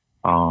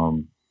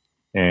 and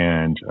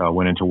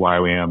went into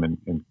YWAM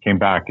and came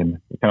back. And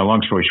kind of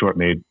long story short,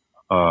 we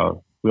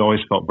always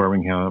felt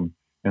Birmingham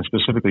and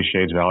specifically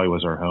Shades Valley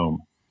was our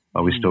home.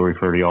 We still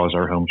refer to y'all as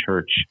our home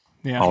church,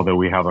 although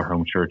we have a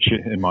home church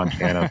in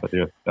Montana, but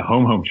the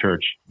home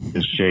church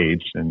is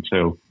Shades. And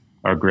so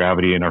our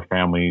gravity and our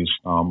families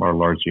are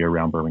largely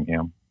around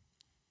Birmingham.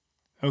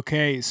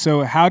 Okay,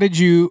 so how did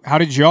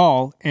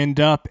y'all end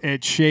up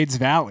at Shades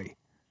Valley?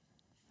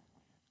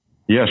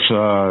 Yes,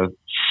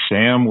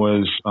 Sam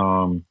was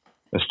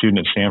a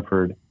student at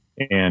Samford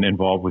and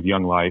involved with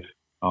Young Life,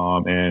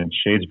 and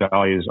Shades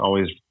Valley has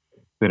always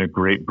been a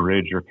great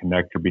bridge or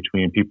connector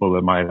between people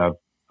that might have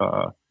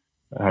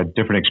had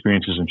different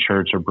experiences in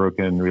church or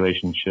broken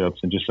relationships,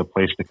 and just a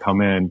place to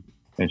come in.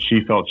 And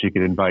she felt she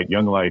could invite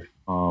Young Life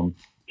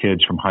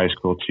kids from high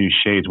school to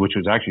Shades, which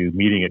was actually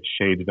meeting at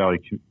Shades Valley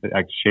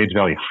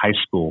High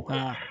School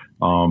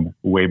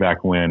way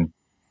back when.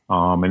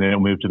 And then it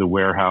moved to the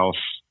warehouse.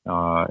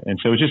 And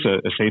so it was just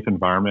a safe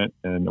environment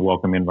and a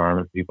welcoming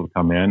environment for people to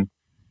come in.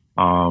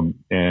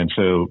 And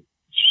so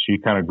she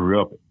kind of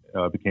grew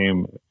up,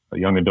 became a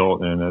young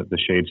adult in the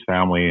Shades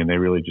family, and they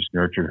really just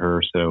nurtured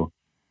her. So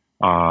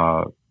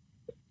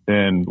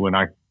then when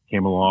I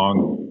came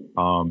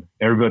along,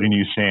 everybody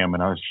knew Sam,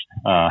 and I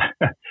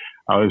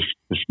was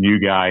this new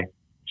guy.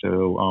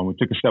 So we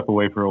took a step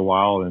away for a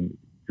while and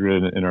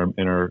grew in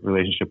our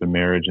relationship and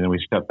marriage, and then we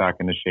stepped back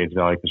into Shades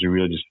Valley because we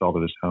really just felt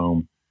it as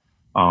home.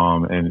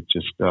 And it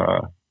just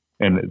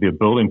and the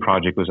building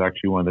project was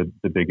actually one of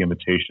the big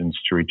invitations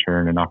to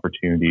return and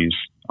opportunities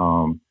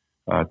to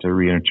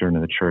re-enter into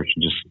the church,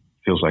 and just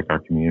feels like our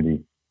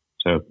community.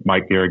 So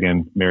Mike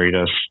Garrigan married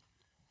us.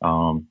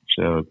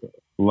 So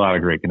a lot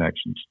of great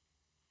connections.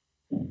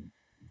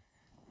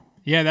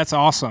 Yeah, that's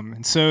awesome.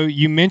 And so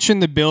you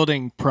mentioned the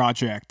building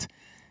project.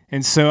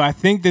 And so I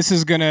think this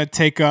is going to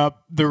take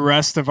up the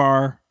rest of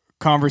our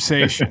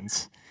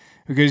conversations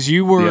because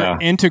you were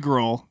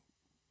integral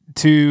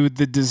to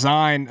the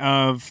design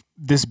of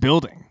this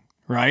building,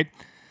 right?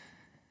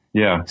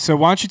 Yeah. So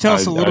why don't you tell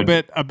us a little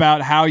bit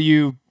about how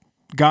you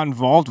got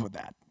involved with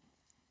that?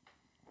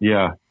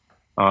 Yeah.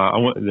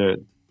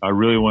 I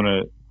really want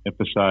to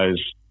emphasize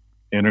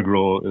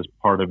integral as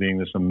part of being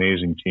this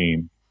amazing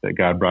team that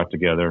God brought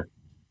together.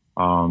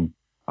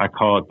 I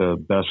call it the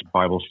best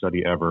Bible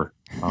study ever.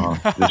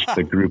 Just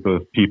the group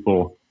of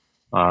people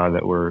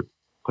that were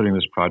putting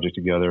this project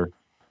together.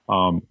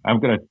 I'm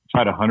going to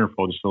try to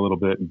hundredfold just a little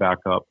bit and back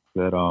up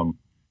that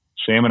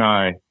Sam and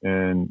I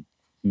in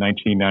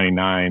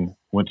 1999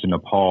 went to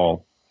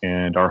Nepal,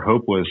 and our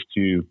hope was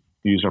to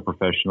use our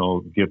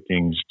professional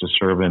giftings to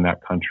serve in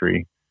that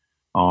country.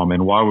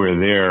 And while we were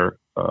there,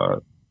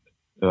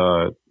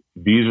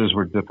 visas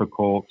were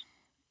difficult.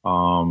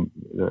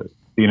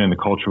 Being in the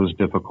culture was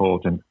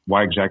difficult. And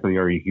why exactly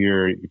are you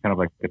here? You're kind of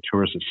like a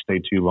tourist that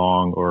stayed too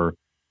long, or,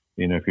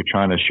 if you're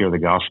trying to share the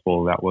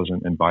gospel, that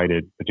wasn't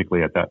invited,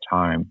 particularly at that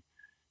time.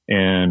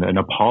 And a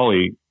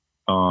Nepali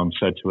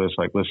said to us,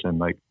 listen,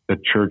 the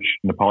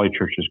Nepali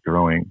church is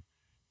growing.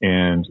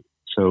 And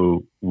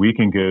so we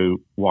can go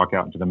walk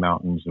out into the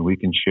mountains and we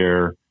can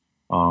share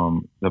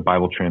the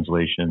Bible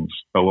translations.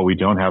 But what we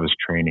don't have is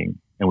training,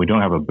 and we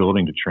don't have a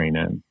building to train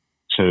in.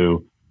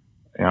 So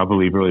I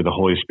believe really the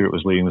Holy Spirit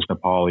was leading this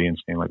Nepali and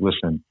saying,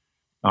 listen,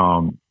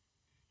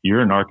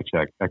 you're an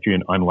architect, actually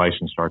an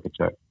unlicensed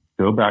architect.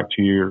 Go back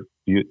to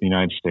the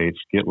United States,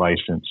 get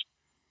licensed,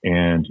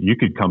 and you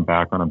could come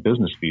back on a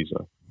business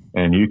visa,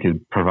 and you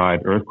could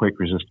provide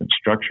earthquake-resistant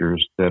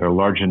structures that are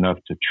large enough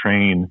to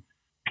train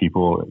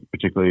people,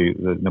 particularly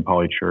the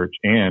Nepali church.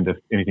 And if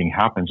anything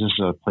happens, this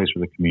is a place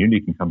where the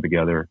community can come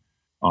together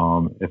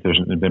if there's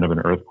an event of an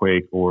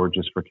earthquake or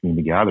just for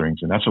community gatherings.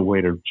 And that's a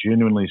way to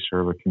genuinely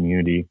serve a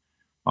community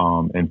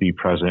and be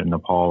present in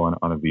Nepal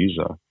on a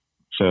visa.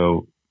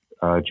 So,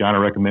 John, I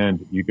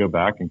recommend you go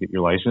back and get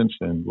your license,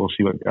 and we'll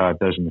see what God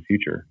does in the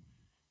future.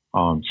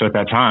 So at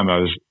that time, I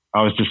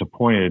was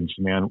disappointed.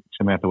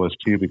 Samantha was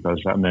too, because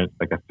that meant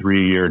a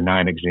 3-year,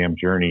 9-exam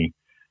journey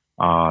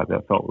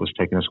that felt was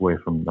taking us away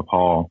from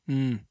Nepal.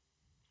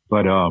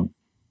 But it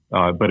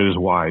was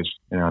wise,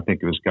 and I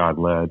think it was God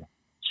led.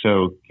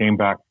 So came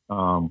back,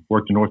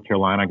 worked in North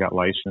Carolina, got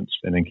licensed,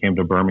 and then came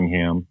to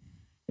Birmingham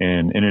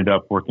and ended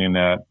up working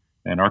at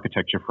an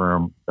architecture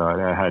firm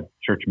that had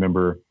church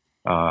member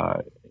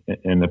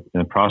in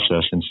the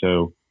process. And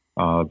so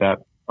that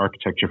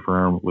architecture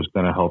firm was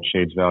going to help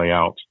Shades Valley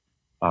out.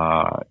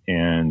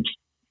 And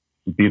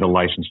be the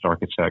licensed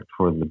architect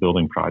for the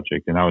building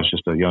project. And I was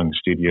just a young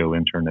studio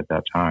intern at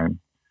that time.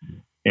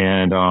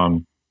 And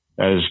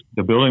as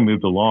the building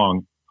moved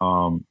along,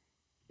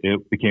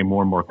 it became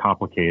more and more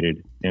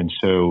complicated. And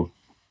so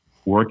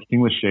working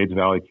with Shades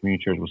Valley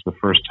Community Church was the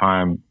first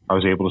time I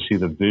was able to see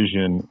the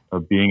vision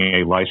of being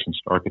a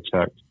licensed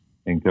architect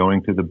and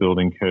going through the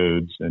building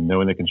codes and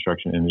knowing the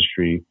construction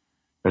industry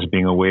as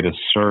being a way to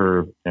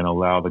serve and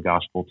allow the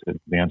gospel to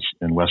advance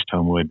in West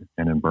Homewood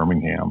and in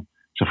Birmingham.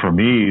 So for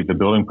me, the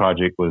building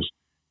project was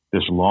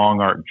this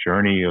long arc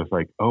journey of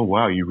like, oh,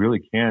 wow, you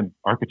really can,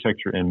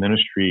 architecture and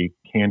ministry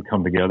can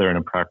come together in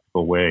a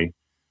practical way.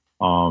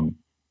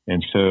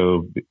 And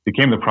so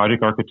became the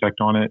project architect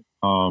on it.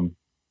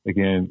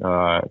 Again,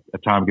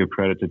 at time, give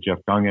credit to Jeff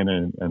Gungan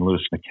and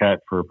Louis Niquette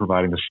for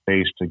providing the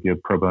space to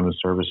give pro bono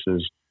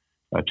services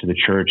to the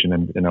church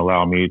and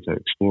allow me to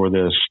explore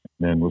this.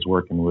 And then was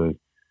working with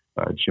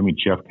Jimmy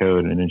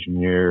Jeffcoat, an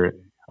engineer,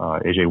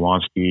 AJ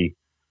Wansky,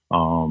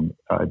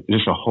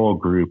 just a whole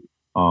group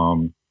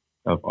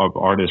of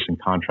artists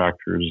and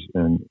contractors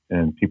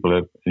and people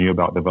that knew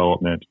about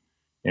development.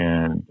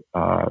 And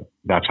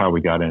that's how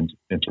we got into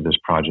this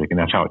project. And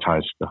that's how it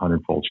ties to the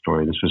 100-fold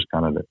story. This was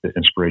kind of the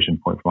inspiration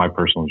point for my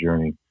personal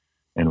journey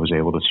and was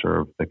able to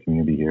serve the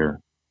community here.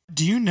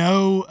 Do you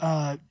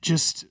know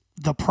just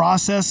the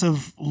process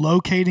of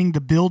locating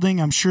the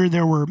building? I'm sure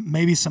there were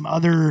maybe some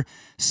other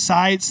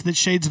sites that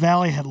Shades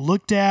Valley had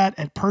looked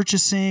at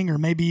purchasing or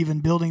maybe even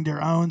building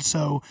their own.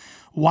 So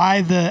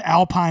why the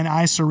Alpine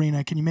Ice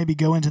Arena? Can you maybe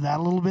go into that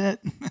a little bit?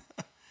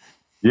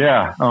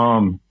 Yeah.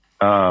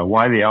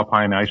 Why the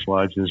Alpine Ice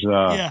Lodge is,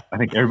 I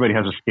think everybody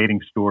has a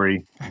skating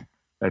story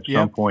at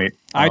some point.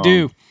 I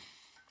do.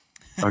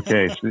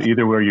 Okay. So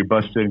either where you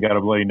busted and got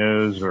a bloody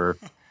nose or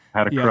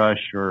had a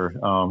crush or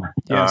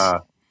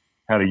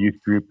had a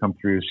youth group come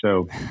through.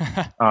 So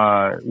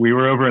we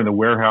were over in the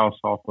warehouse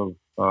off of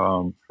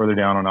further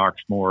down on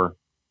Oxmoor.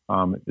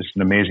 It's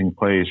an amazing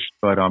place.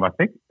 But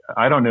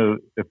I don't know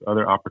if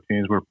other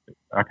opportunities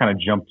I kind of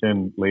jumped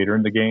in later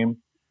in the game,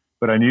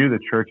 but I knew the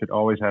church had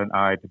always had an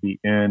eye to be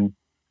in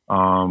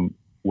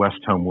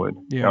West Homewood.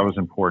 Yeah. That was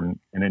important.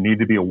 And it needed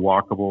to be a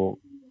walkable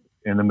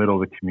in the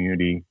middle of the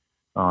community,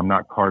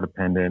 not car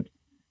dependent.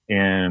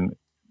 And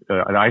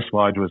the Ice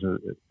Lodge is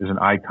an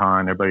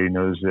icon. Everybody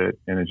knows it.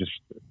 And it's just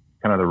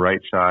kind of the right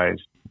size.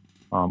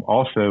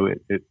 Also,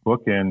 it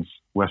bookends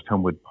West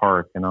Homewood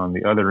Park. And on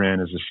the other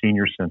end is a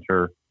senior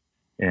center.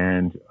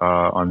 And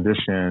on this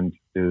end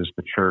is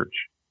the church.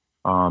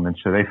 And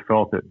so they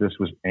felt that this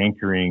was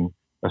anchoring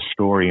a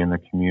story in the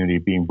community,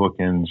 being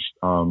bookends,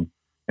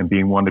 and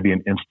being one to be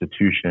an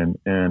institution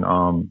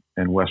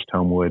in West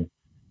Homewood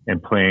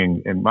and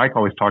playing. And Mike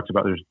always talks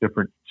about there's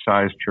different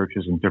sized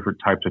churches and different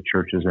types of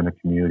churches in a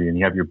community. And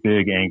you have your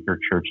big anchor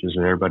churches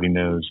that everybody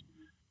knows.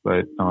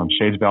 But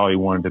Shades Valley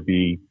wanted to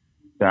be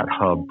that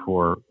hub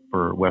for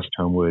West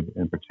Homewood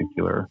in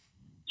particular.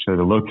 So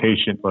the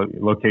location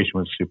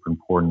was super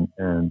important.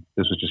 And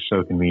this was just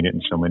so convenient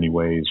in so many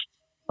ways,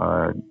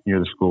 near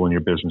the school and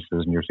your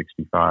businesses near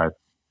 65.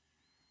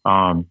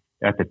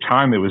 At the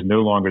time, it was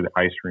no longer the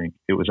ice rink.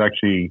 It was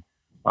actually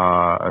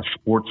a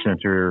sports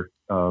center,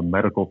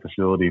 medical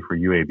facility for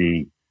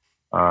UAB.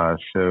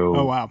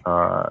 Oh,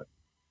 wow.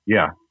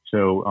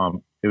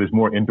 So it was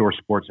more indoor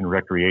sports and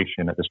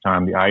recreation at this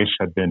time. The ice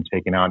had been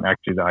taken out, and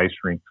actually the ice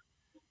rink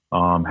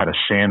had a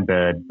sand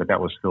bed, but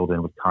that was filled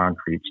in with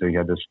concrete. So you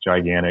had this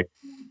gigantic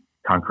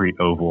concrete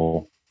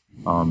oval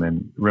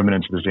and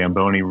remnants of the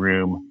Zamboni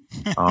room.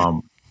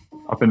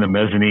 Up in the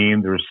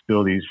mezzanine, there was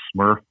still these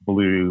Smurf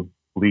blue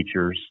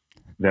bleachers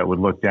that would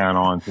look down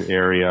onto the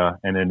area,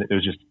 and then it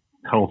was just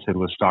pelted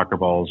with soccer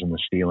balls in the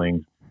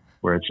ceiling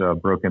where it's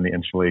broken the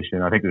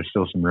insulation. I think there's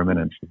still some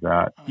remnants of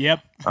that.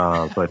 Yep.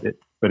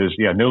 But it's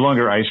no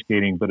longer ice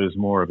skating, but it's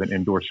more of an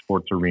indoor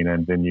sports arena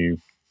and venue,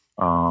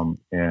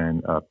 and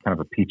kind of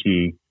a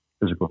PT,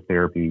 physical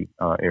therapy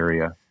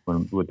area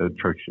when the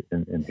church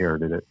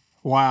inherited it.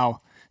 Wow.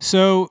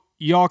 So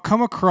y'all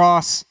come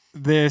across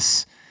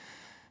this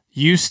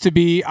used to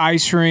be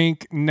ice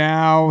rink,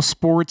 now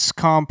sports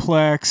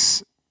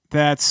complex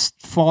that's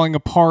falling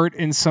apart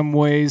in some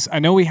ways. I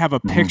know we have a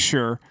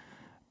picture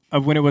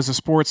of when it was a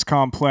sports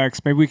complex.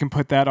 Maybe we can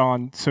put that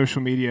on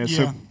social media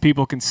so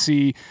people can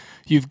see.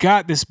 You've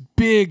got this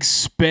big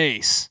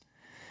space.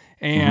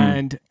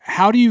 And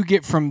how do you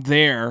get from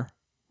there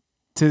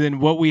to then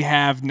what we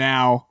have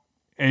now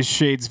as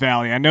Shades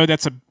Valley? I know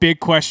that's a big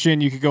question.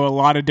 You could go a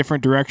lot of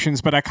different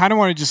directions, but I kind of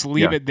want to just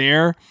leave it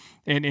there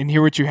and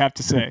hear what you have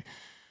to say.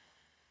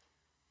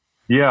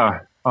 Yeah.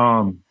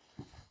 I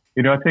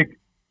think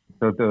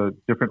the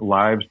different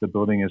lives the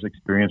building has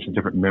experienced and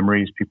different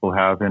memories people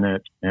have in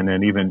it. And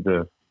then even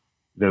the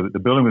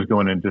building was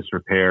going in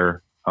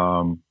disrepair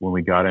when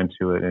we got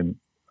into it. And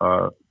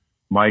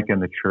Mike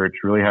and the church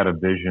really had a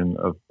vision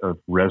of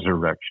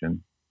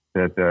resurrection,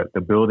 that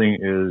the building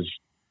is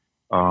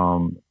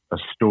a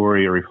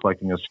story or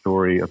reflecting a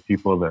story of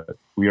people that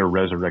we are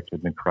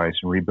resurrected in Christ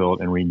and rebuilt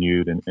and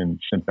renewed and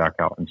sent back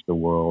out into the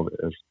world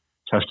as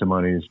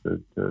testimonies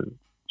to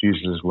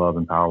Jesus' love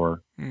and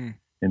power.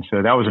 And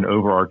so that was an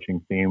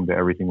overarching theme to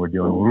everything we're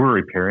doing. When we're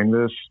repairing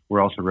this,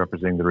 we're also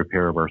representing the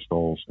repair of our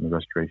souls and the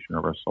restoration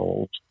of our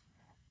souls.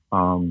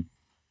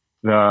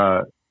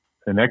 The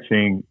next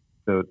thing,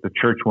 the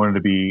church wanted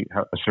to be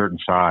a certain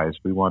size.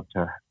 We want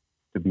to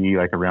be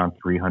like around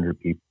 300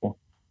 people,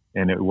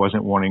 and it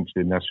wasn't wanting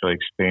to necessarily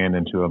expand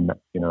into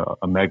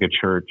a mega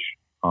church,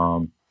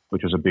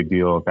 which was a big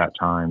deal at that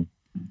time.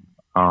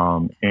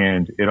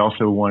 And it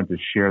also wanted to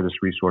share this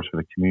resource for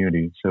the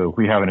community. So if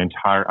we have an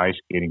entire ice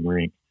skating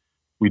rink,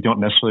 we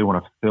don't necessarily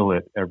want to fill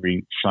it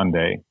every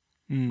Sunday.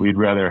 We'd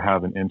rather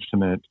have an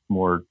intimate,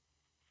 more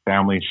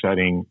family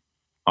setting,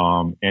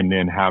 and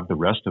then have the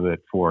rest of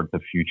it for the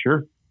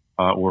future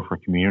or for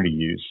community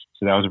use.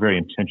 So that was a very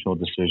intentional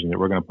decision that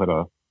we're going to put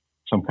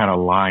some kind of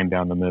line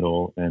down the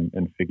middle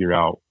and figure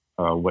out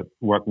what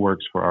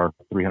works for our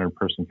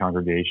 300-person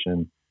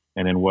congregation,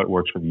 and then what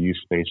works for the youth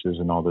spaces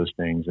and all those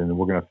things. And then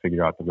we're going to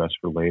figure out the rest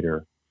for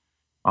later.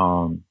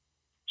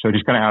 So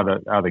just kind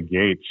of out of the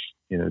gates,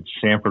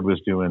 Sanford was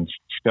doing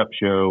step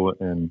show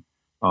and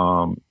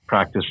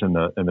practice in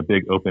the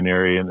big open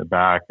area in the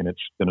back, and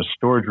it's been a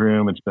storage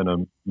room, it's been a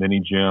mini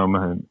gym,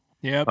 and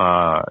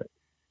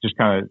just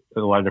kind of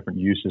a lot of different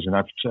uses. And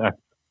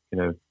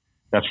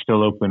that's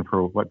still open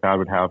for what God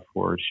would have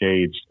for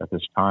Shades at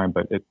this time.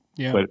 But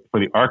for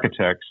the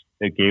architects,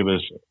 it gave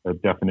us a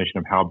definition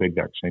of how big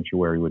that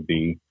sanctuary would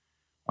be,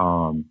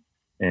 and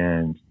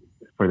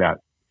for that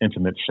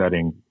intimate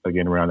setting,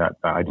 again, around that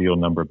ideal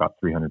number, about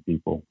 300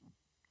 people.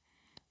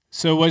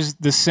 So was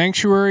the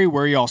sanctuary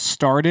where y'all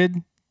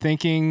started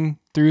thinking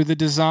through the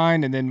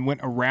design and then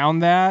went around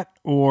that,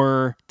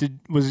 or did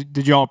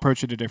y'all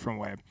approach it a different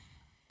way?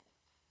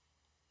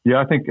 Yeah,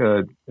 I think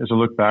as I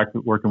look back,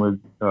 working with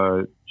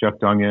Jeff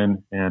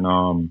Dungan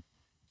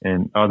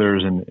and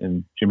others,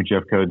 and Jimmy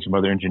Jeffcoat and some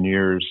other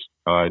engineers,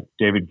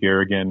 David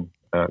Garrigan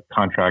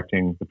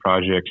contracting the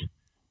project,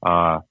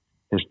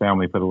 his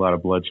family put a lot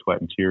of blood,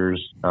 sweat, and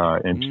tears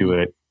into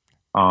it.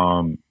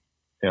 And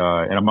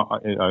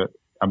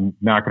I'm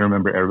not going to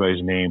remember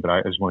everybody's name, but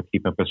I just want to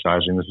keep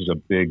emphasizing this is a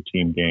big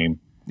team game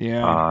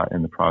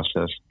in the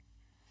process.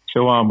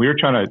 So we were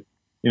trying to,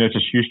 it's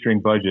a shoestring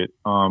budget.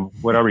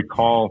 What I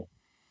recall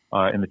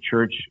in the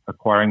church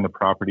acquiring the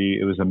property,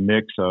 it was a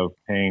mix of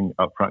paying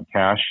upfront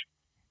cash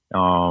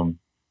and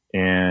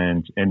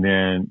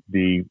then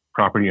the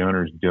property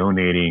owners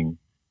donating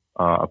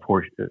a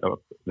portion of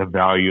the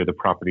value of the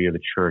property of the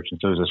church. And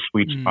so it was a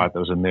sweet spot. That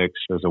was a mix.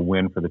 It was a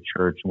win for the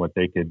church and what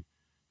they could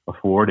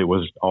afford. It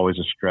was always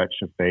a stretch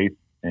of faith,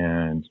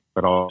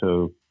 but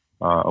also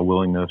a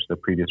willingness of the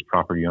previous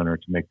property owner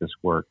to make this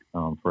work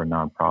for a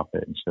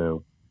nonprofit. And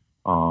so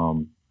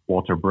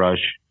Walter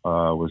Brush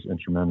was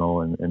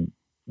instrumental in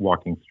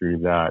walking through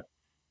that.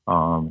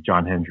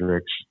 John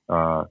Hendricks,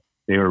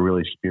 they were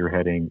really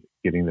spearheading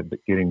getting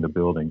the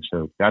building.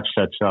 So that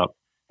sets up,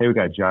 hey, we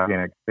got a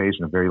gigantic space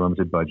and a very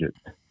limited budget.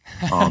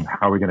 How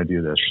are we going to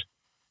do this?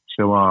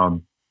 So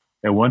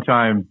at one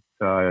time,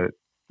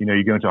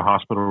 you go into a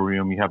hospital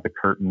room, you have the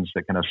curtains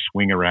that kind of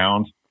swing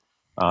around.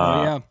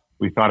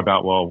 We thought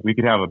about, well, we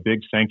could have a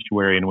big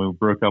sanctuary, and when we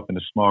broke up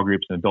into small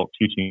groups and adult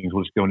teachings,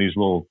 we'll just go in these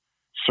little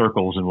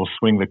circles and we'll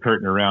swing the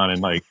curtain around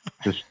and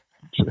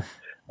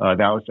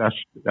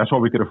that's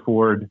what we could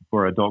afford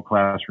for adult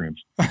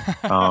classrooms.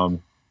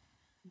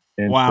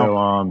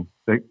 Wow.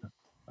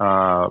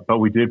 But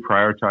we did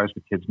prioritize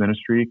the kids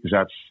ministry because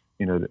that's,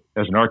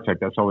 as an architect,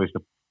 that's always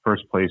the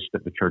first place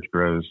that the church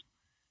grows.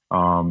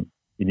 You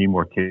need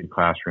more kid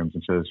classrooms.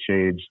 And so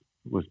Shades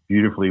was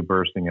beautifully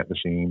bursting at the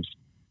seams.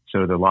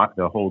 So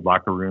the whole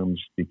locker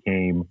rooms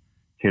became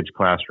kids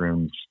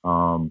classrooms,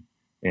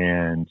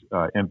 and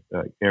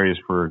areas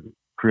for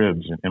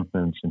cribs and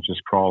infants and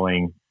just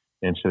crawling.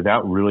 And so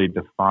that really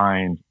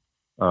defined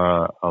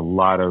a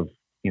lot of,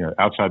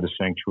 outside the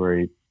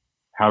sanctuary,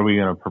 how are we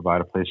going to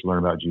provide a place to learn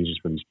about Jesus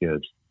for these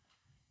kids?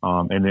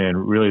 And then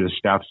really the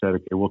staff said,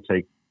 okay, we'll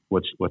take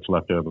what's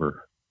left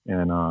over.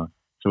 And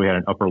so we had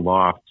an upper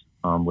loft,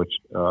 which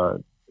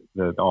the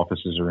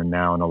offices are in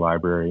now in the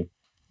library.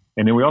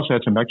 And then we also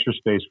had some extra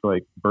space for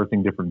like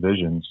birthing different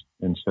visions.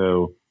 And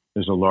so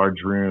there's a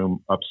large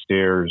room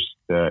upstairs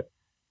that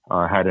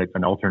had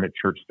an alternate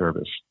church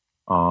service.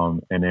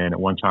 And then at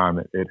one time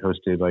it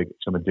hosted like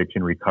some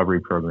addiction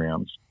recovery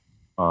programs.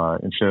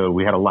 And so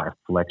we had a lot of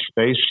flex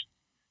space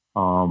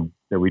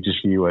that we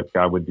just see what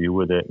God would do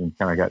with it, and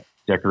kind of got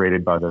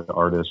decorated by the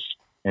artists.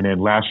 And then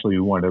lastly, we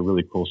wanted a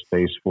really cool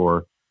space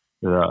for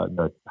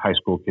the high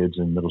school kids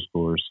and middle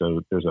schoolers.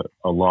 So there's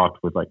a loft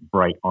with like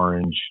bright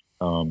orange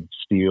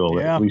steel,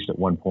 at least at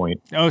one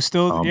point. Oh,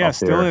 still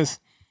is.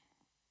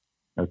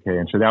 Okay.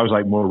 And so that was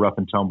like more rough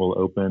and tumble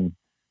open,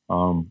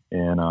 and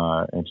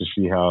to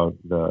see how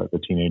the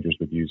teenagers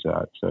would use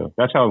that. So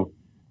that's how,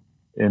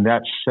 and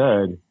that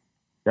said,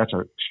 that's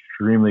an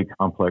extremely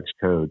complex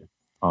code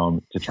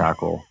to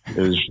tackle. It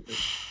was,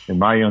 in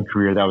my young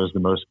career, that was the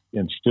most,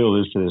 and still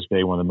is to this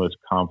day, one of the most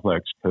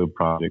complex code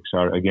projects.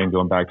 So again,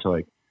 going back to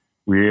like,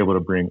 we were able to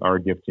bring our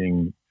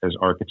gifting as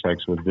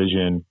architects with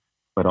vision,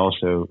 but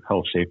also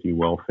health, safety,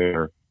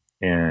 welfare,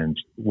 and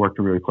worked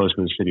really close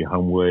with the city of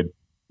Homewood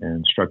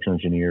and structural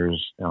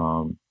engineers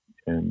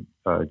and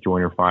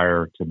Joiner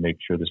Fire to make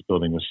sure this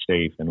building was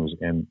safe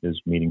and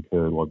is meeting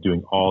code while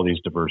doing all these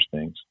diverse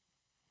things.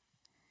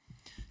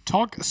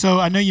 So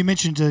I know you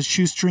mentioned a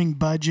shoestring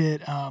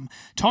budget.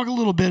 Talk a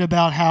little bit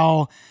about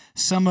how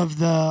some of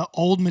the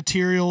old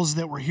materials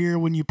that were here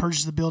when you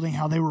purchased the building,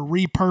 how they were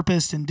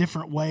repurposed in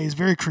different ways,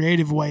 very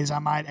creative ways, I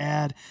might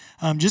add.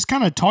 Just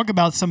kind of talk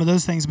about some of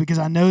those things, because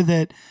I know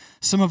that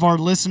some of our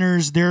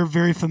listeners, they're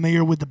very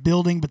familiar with the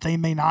building, but they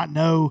may not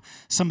know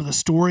some of the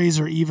stories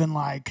or even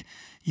like,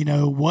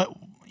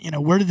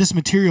 where did this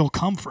material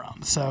come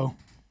from? So,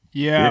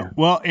 yeah.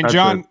 Well, and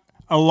John,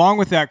 along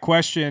with that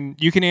question,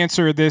 you can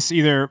answer this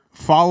either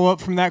follow up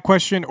from that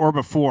question or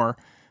before,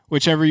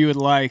 whichever you would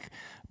like.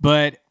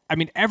 But I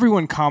mean,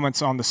 everyone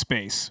comments on the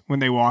space when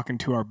they walk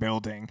into our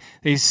building.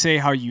 They say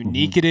how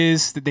unique it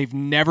is, that they've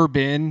never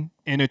been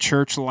in a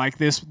church like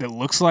this that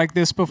looks like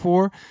this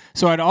before.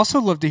 So I'd also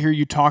love to hear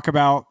you talk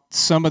about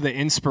some of the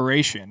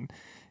inspiration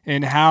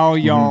and how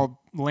y'all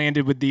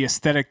landed with the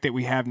aesthetic that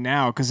we have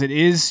now, because it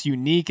is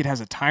unique. It has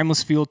a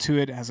timeless feel to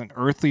it. It has an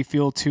earthly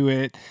feel to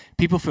it.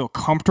 People feel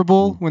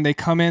comfortable when they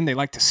come in. They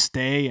like to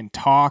stay and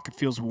talk. It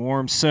feels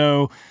warm.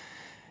 So,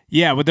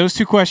 yeah, with those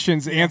two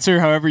questions, answer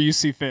however you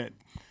see fit.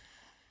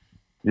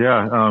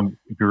 Yeah,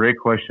 great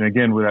question.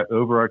 Again, with that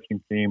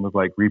overarching theme of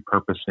like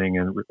repurposing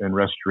and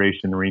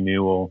restoration and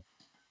renewal,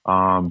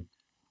 the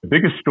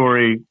biggest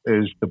story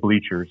is the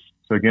bleachers.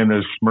 So again,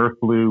 those Smurf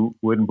blue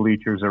wooden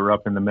bleachers that were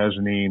up in the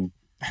mezzanine.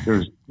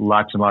 There's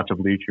lots and lots of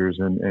bleachers,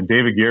 and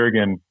David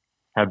Garrigan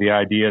had the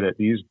idea that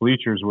these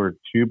bleachers were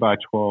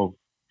 2x12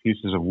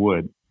 pieces of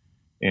wood,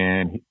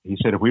 and he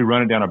said if we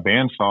run it down a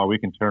bandsaw, we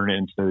can turn it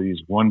into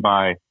these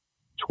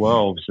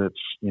 1x12s. That's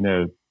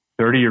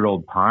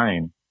 30-year-old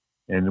pine,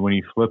 and when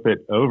you flip it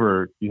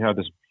over, you have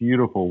this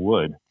beautiful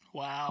wood.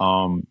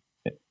 Wow.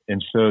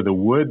 And so the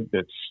wood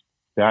that's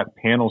that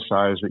panel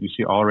size that you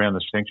see all around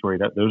the sanctuary,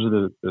 those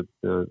are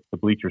the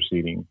bleacher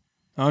seating.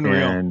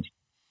 Unreal. And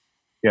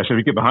yeah, so if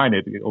you get behind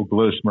it, it'll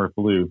glow Smurf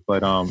blue.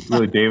 But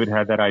really, David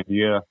had that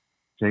idea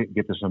to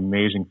get this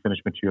amazing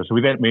finished material. So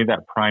we made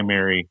that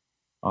primary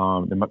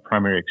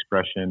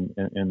expression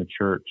in the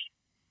church.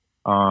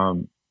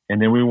 And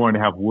then we wanted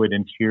to have wood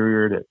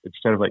interior that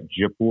instead of like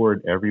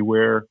gypboard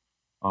everywhere,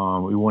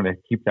 we wanted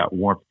to keep that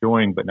warmth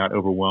going, but not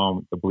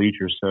overwhelm the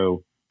bleachers.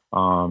 So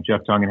Jeff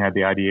Dungan had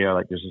the idea,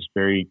 like there's this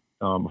very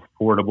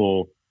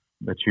affordable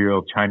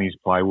material, Chinese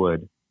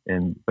plywood,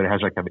 but it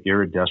has like an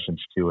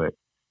iridescence to it.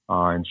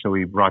 And so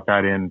we brought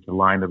that in to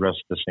line the rest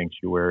of the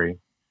sanctuary.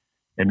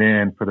 And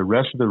then for the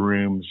rest of the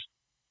rooms,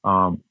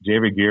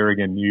 David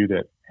Garrigan knew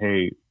that,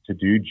 hey, to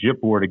do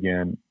gypboard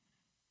again,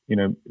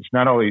 it's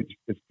not always,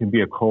 it can be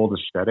a cold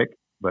aesthetic,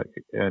 but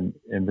in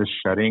this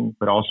setting,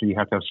 but also you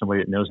have to have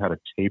somebody that knows how to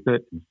tape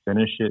it and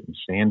finish it and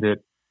sand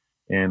it.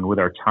 And with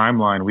our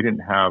timeline, we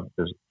didn't have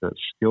the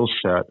skill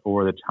set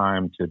or the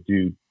time to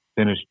do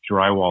finished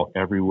drywall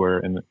everywhere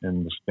in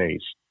the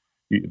space.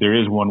 There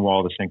is one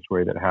wall of the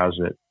sanctuary that has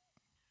it.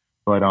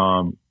 But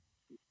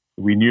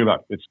we knew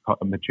about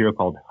a material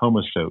called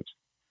Homosote,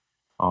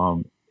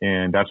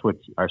 and that's what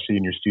I see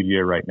in your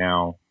studio right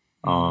now.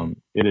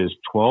 It is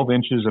 12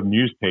 inches of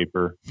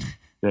newspaper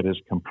that is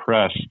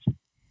compressed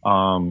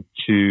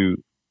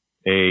to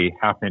a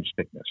half-inch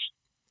thickness.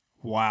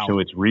 Wow! So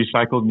it's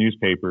recycled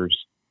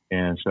newspapers,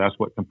 and so that's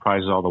what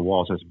comprises all the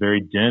walls. So it's very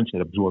dense.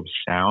 It absorbs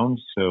sound.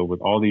 So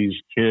with all these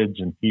kids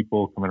and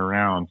people coming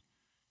around,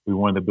 we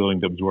wanted the building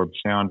to absorb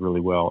sound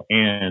really well,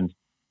 and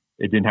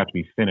it didn't have to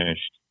be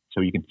finished,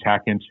 so you can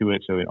tack into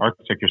it. So in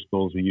architecture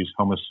schools, we use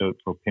Homosote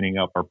for pinning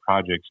up our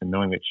projects, and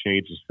knowing that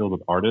Shades is filled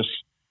with artists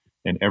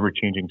and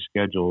ever-changing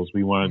schedules,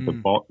 we wanted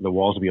the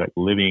walls to be like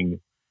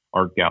living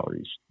art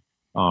galleries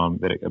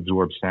that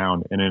absorb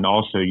sound. And then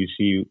also you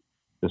see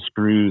the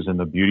screws and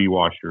the beauty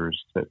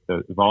washers that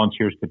the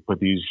volunteers could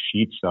put these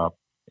sheets up,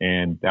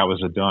 and that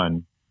was a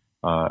done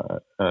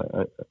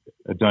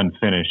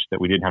finish that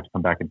we didn't have to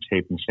come back and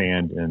tape and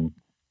sand and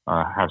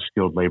have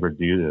skilled labor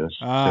do this.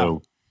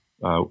 So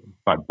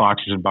about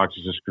boxes and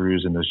boxes of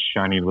screws and those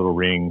shiny little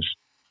rings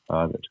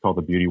that's called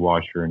the beauty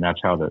washer, and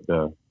that's how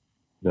that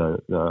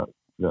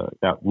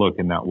look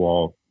and that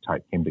wall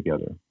type came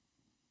together.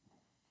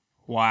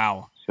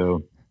 Wow.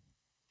 So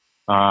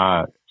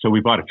we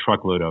bought a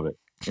truckload of it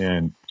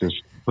and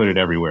just put it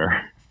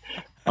everywhere.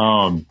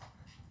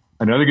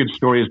 Another good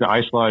story is the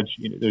Ice Lodge.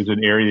 There's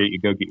an area that you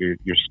go get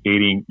your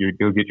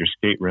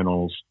skate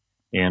rentals,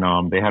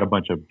 and they had a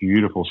bunch of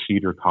beautiful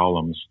cedar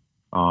columns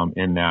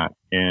in that,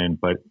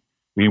 but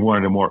we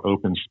wanted a more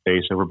open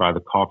space over by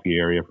the coffee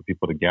area for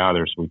people to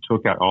gather. So we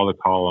took out all the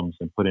columns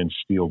and put in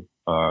steel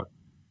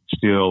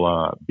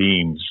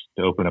beams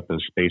to open up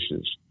those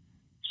spaces.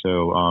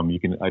 So you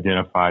can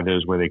identify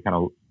those where they kind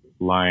of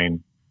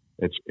line.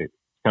 It's kind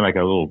of like a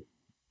little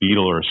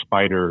beetle or a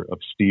spider of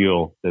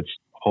steel that's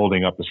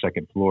holding up the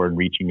second floor and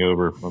reaching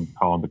over from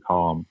column to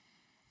column.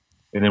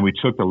 And then we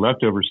took the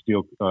leftover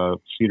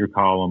cedar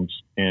columns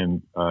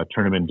and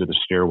turned them into the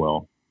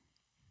stairwell.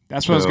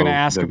 That's what I was going to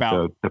ask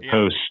about. The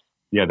posts.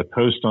 Yeah, the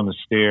posts on the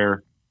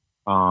stair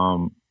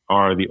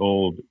are the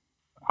old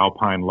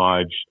Alpine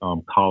Lodge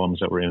columns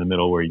that were in the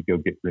middle where you go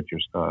rent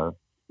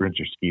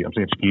your skis. I'm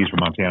saying skis from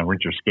Montana,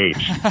 rent your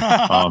skates.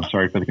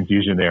 Sorry for the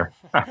confusion there.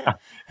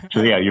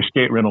 So yeah, your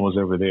skate rental was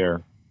over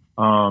there.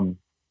 And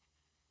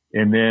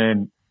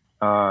then,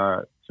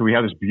 so we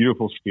have this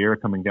beautiful stair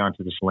coming down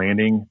to this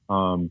landing.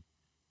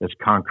 That's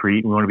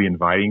concrete. We want to be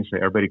inviting so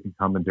everybody can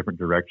come in different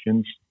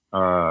directions.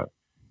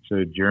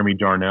 So Jeremy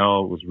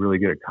Darnell was really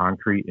good at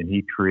concrete, and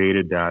he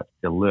created that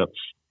ellipse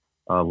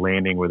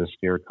landing where the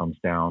stair comes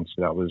down.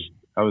 So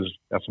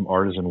that's some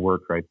artisan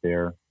work right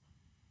there.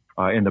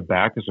 In the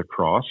back is a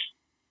cross.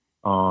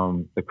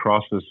 The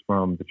cross is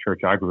from the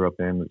church I grew up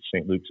in,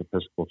 St. Luke's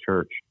Episcopal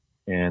Church,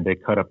 and they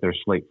cut up their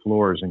slate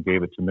floors and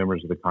gave it to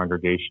members of the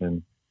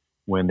congregation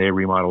when they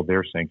remodeled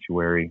their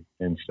sanctuary.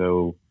 And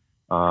so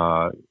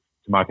to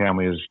my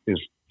family is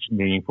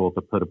meaningful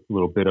to put a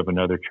little bit of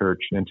another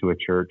church into a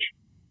church.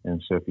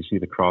 And so if you see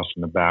the cross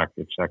in the back,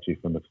 it's actually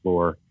from the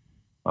floor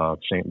of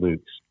St.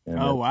 Luke's. And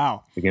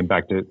wow. Again,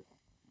 back to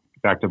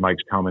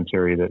Mike's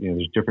commentary that,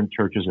 there's different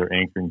churches that are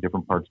anchoring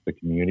different parts of the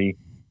community,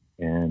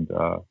 and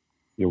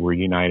we're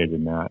united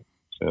in that.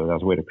 So that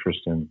was a way to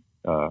christen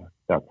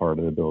that part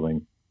of the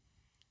building.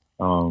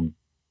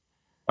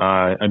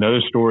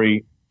 Another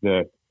story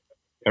that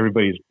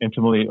everybody's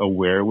intimately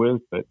aware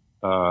with, but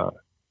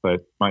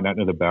might not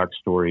know the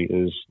backstory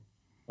is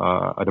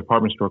a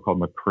department store called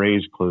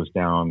McRae's closed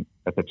down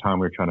at the time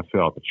we were trying to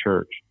fill out the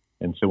church.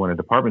 And so when a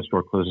department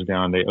store closes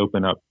down, they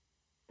open up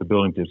the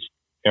building to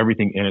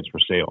everything in it's for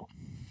sale.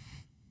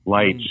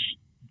 Lights,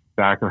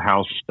 back of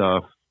house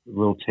stuff,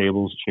 little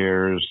tables,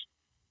 chairs,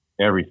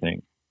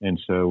 everything. And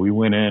so we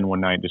went in one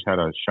night and just had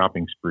a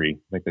shopping spree.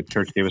 Like the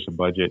church gave us a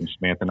budget, and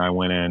Samantha and I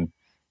went in.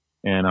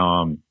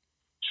 And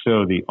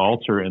so the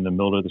altar in the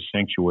middle of the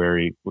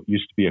sanctuary, what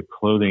used to be a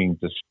clothing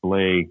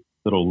display,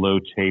 little low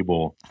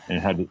table, and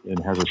it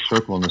has a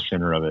circle in the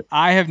center of it.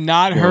 I have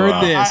not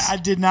heard this. I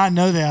did not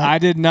know that. I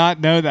did not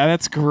know that.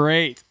 That's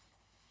great.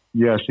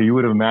 Yeah, so you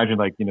would have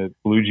imagined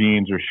blue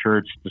jeans or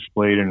shirts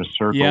displayed in a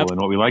circle. Yep. And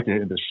what we liked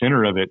in the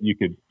center of it,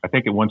 I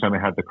think at one time it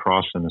had the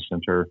cross in the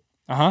center.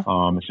 Uh-huh.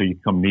 So you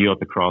come kneel at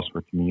the cross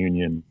for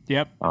communion.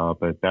 Yep.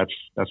 But that's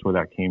where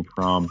that came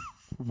from.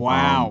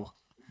 Wow.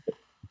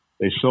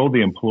 They sold the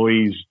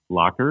employees'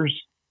 lockers,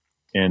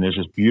 and there's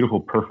this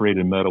beautiful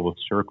perforated metal with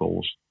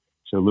circles.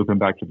 So looping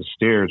back to the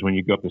stairs, when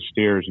you go up the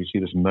stairs, you see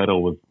this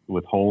metal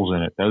with holes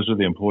in it. Those are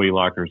the employee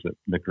lockers at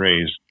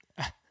McRae's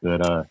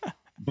that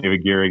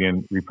David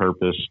Garrigan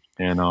repurposed.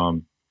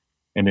 And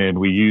then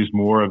we used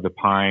more of the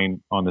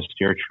pine on the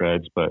stair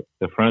treads, but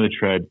the front of the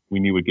tread we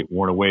knew would get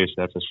worn away. So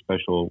that's a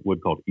special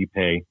wood called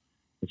Ipe.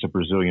 It's a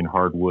Brazilian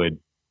hardwood.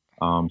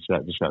 So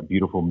that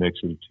beautiful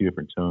mix of two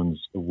different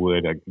tones of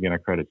wood. Again, I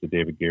credit to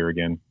David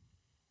Garrigan.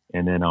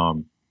 And then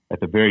at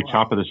the very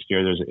top of the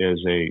stair,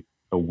 there's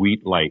a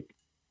wheat-like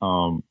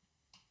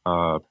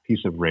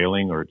piece of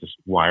railing or just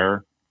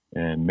wire.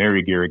 And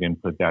Mary Garrigan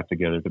put that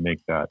together to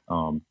make that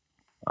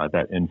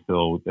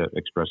infill that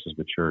expresses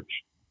the church.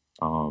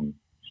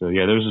 So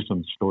yeah, those are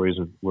some stories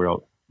of where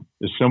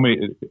there's so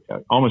many,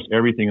 almost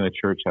everything in the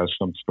church has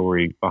some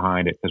story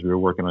behind it because we were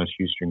working on a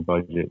shoestring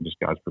budget and just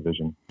God's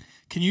provision.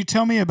 Can you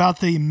tell me about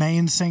the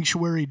main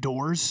sanctuary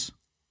doors?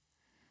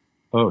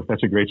 Oh,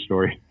 that's a great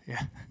story.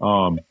 Yeah.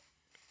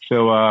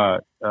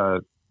 So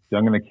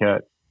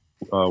Dunganiquette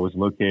was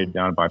located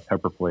down by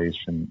Pepper Place,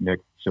 and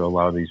Nick, so a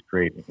lot of these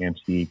great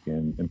antique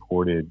and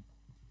imported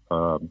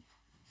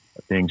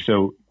things.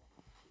 So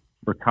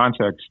for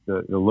context,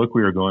 the look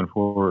we were going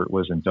for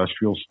was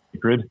industrial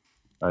sacred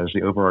as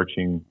the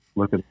overarching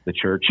look of the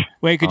church.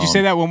 Wait, could you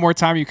say that one more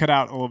time? You cut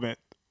out a little bit.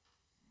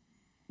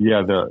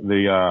 Yeah,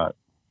 the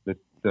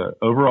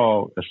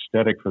overall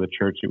aesthetic for the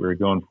church that we were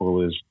going for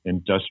was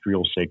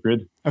industrial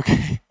sacred.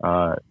 Okay.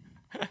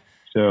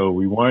 So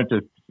we wanted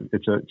to.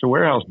 It's a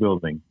warehouse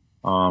building.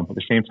 At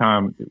the same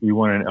time, we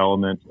wanted an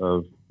element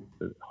of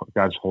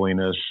God's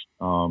holiness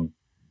in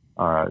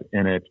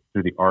it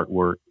through the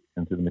artwork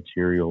and through the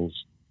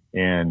materials.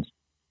 And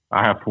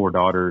I have 4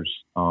 daughters,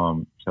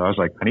 so I was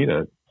like, I need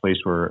a place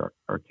where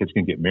our kids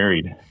can get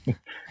married.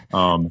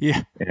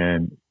 Yeah.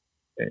 And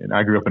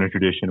I grew up in a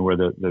tradition where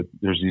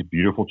there's these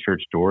beautiful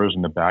church doors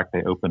in the back.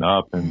 They open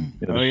up, and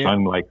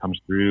sunlight comes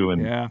through.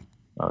 And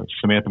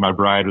Samantha, my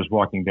bride, was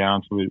walking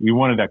down, so we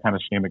wanted that kind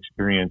of same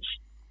experience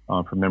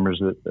for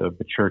members of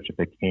the church if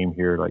they came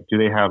here. Like, do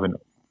they have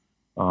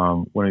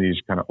one of these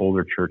kind of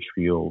older church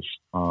feels?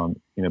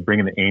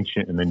 Bringing the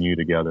ancient and the new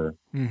together.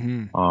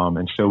 Mm-hmm.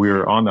 And so we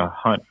were on the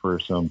hunt for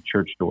some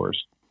church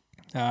doors.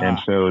 And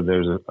so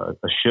there's a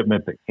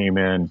shipment that came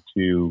in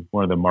to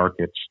one of the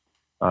markets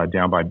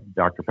down by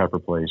Dr. Pepper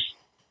Place.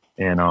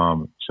 And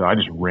so I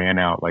just ran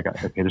out like,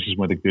 okay, this is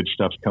where the good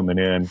stuff's coming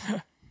in,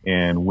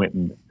 and went,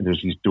 and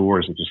there's these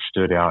doors that just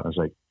stood out. And I was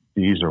like,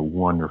 these are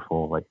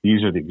wonderful. Like,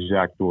 these are the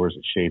exact doors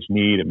that Shades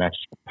need. It matches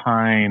the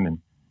pine. And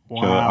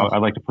so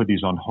I'd like to put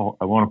these on hold.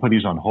 I want to put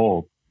these on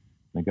hold.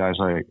 And the guy's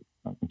like,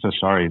 I'm so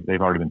sorry,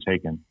 they've already been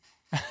taken.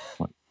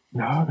 Like,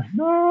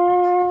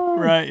 no.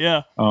 Right,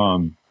 yeah.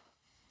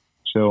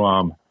 So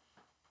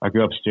I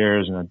go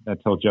upstairs and I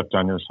tell Jeff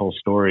Dunn this whole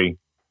story,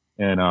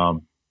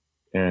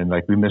 and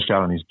like we missed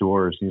out on these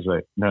doors. He's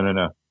like,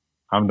 no,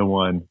 I'm the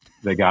one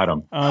that got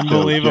them.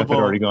 Unbelievable. So Jeff had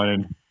already gone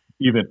in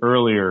even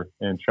earlier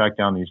and tracked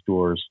down these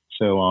doors.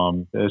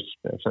 So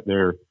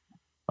they're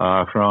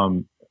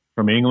from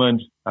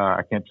England.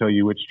 I can't tell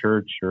you which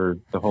church or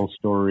the whole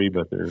story,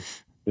 but they're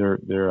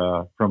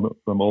from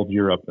old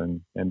Europe,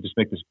 and just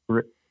make this,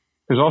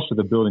 because also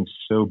the building's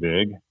so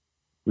big.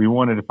 We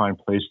wanted to find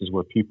places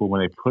where people,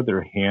 when they put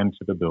their hand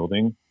to the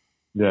building,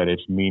 that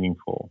it's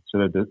meaningful. So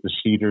that the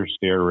cedar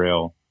stair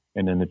rail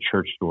and then the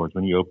church doors,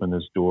 when you open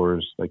those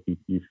doors, like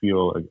you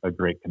feel a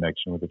great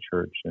connection with the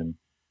church. And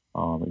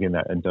again,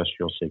 that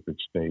industrial sacred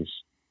space.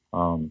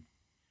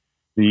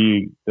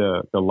 The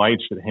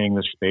lights that hang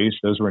the space,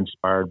 those were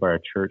inspired by a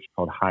church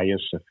called Hagia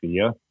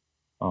Sophia,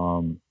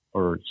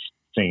 or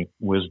Saint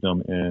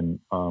Wisdom in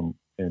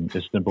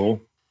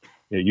Istanbul.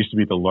 It used to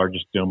be the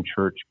largest dome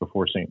church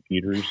before St.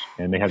 Peter's,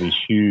 and they have these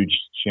huge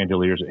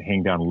chandeliers that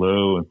hang down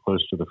low and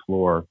close to the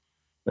floor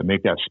that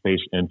make that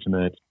space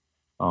intimate,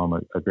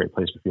 a great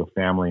place to feel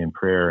family and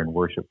prayer and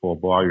worshipful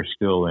while you're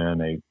still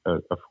in a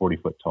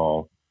 40-foot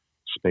tall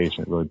space,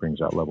 and it really brings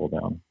that level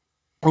down.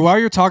 Well, while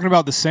you're talking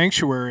about the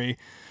sanctuary,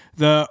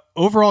 the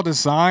overall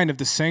design of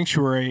the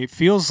sanctuary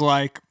feels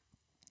like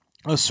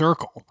a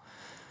circle.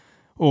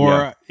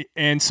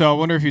 And so I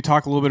wonder if you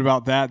talk a little bit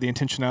about that, the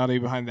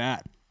intentionality behind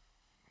that.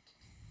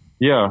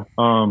 Yeah.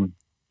 In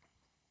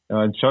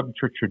some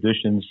church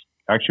traditions,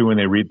 actually, when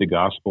they read the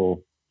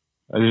gospel,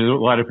 there's a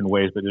lot of different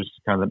ways, but just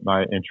kind of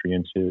my entry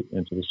into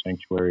the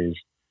sanctuaries.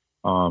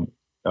 In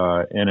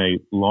a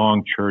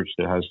long church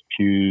that has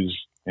pews,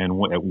 and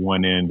at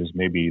one end is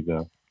maybe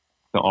the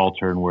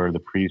altar, and where the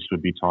priest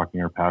would be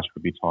talking or pastor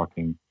would be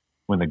talking.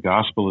 When the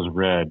gospel is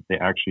read, they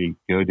actually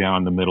go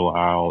down the middle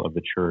aisle of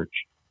the church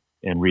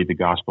and read the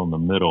gospel in the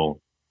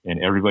middle,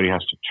 and everybody has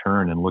to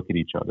turn and look at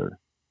each other.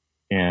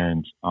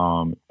 And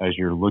as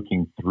you're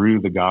looking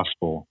through the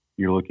gospel,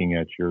 you're looking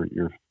at your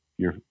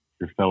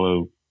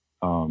fellow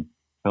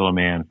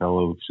man,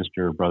 fellow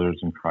sister, brothers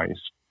in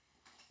Christ.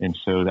 And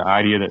so the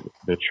idea that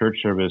the church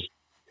service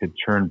could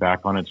turn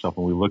back on itself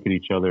when we look at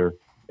each other,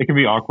 it can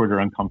be awkward or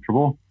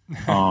uncomfortable,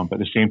 but at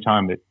the same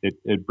time,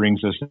 it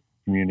brings us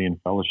community and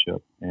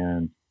fellowship.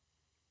 And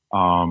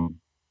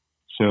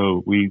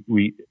so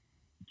we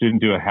didn't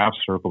do a half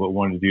circle, but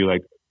wanted to do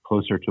like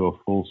closer to a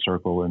full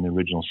circle in the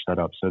original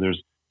setup. So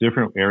there's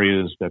different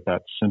areas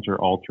that center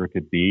altar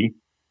could be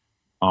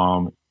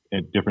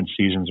at different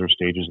seasons or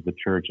stages of the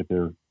church if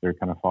they're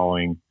kind of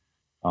following.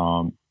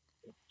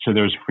 So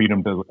there's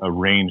freedom to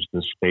arrange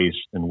the space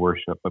and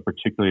worship, but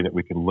particularly that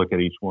we could look at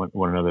each one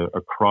another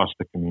across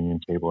the communion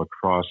table,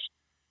 across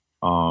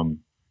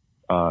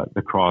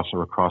the cross,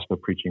 or across the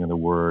preaching of the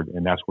word,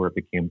 and that's where it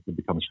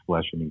becomes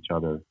flesh in each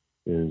other.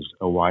 Is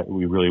why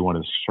we really want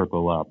to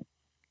circle up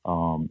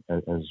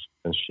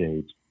as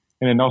shades.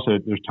 And then also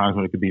there's times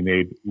when it could be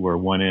made where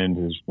one end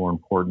is more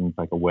important,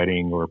 like a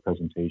wedding or a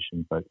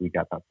presentation, but we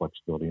got that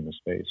flexibility in the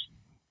space.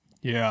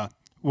 Yeah.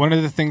 One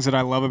of the things that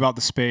I love about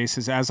the space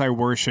is as I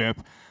worship,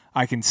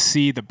 I can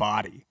see the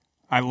body.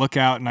 I look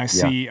out and I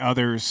see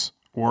others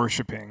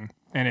worshiping,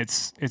 and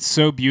it's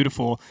so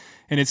beautiful.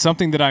 And it's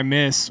something that I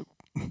miss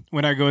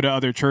when I go to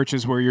other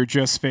churches where you're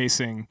just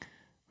facing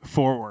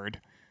forward.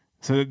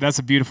 So that's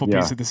a beautiful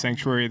piece of the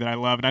sanctuary that I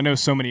love. And I know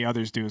so many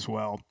others do as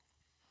well.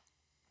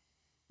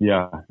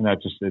 Yeah, and that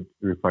it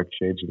reflects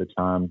Shades at the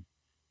time.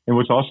 And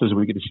what's also is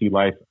we get to see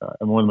life.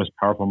 And one of the most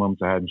powerful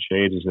moments I had in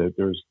Shades is that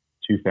there's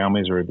two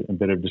families are in a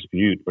bit of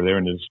dispute, or they're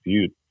in a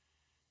dispute,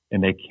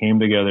 and they came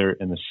together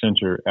in the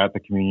center at the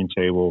communion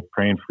table,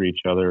 praying for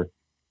each other.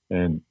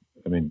 And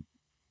I mean,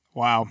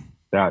 wow,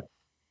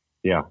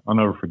 I'll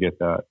never forget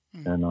that.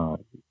 And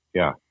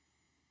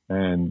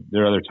and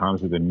there are other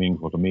times that have been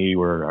meaningful to me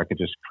where I could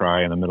just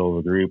cry in the middle of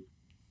a group.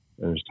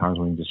 There's times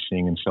when we can just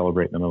sing and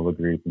celebrate in the middle of a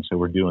group. And so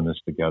we're doing this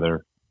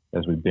together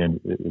as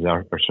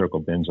our circle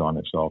bends on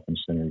itself and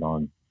centered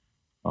on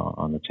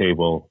the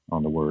table,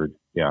 on the word.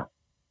 Yeah.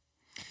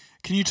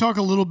 Can you talk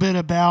a little bit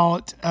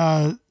about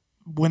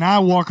when I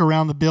walk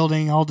around the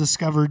building, I'll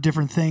discover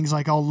different things.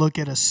 Like I'll look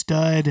at a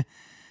stud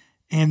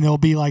and there'll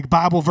be like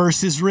Bible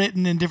verses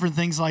written and different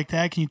things like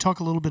that. Can you talk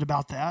a little bit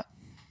about that?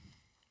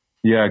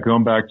 Yeah,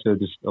 going back to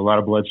just a lot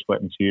of blood,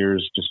 sweat, and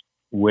tears, just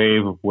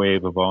wave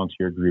of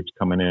volunteer groups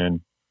coming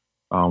in,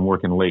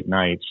 working late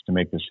nights to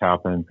make this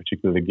happen,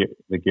 particularly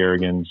the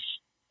Garrigan's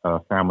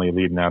family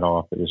leading that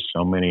off. There's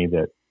so many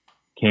that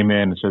came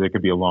in, so there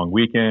could be a long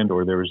weekend,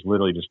 or there was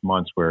literally just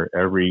months where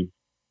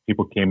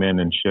people came in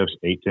shifts,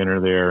 ate dinner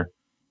there,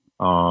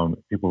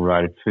 people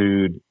provided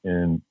food,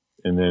 and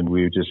then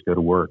we would just go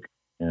to work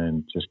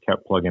and just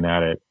kept plugging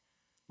at it.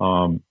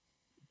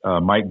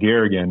 Mike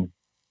Garrigan.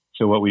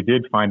 So what we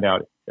did find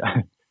out,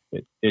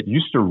 it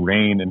used to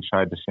rain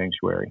inside the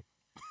sanctuary.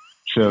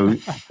 So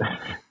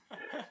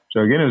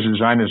again, it was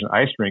designed as an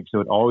ice rink, so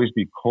it'd always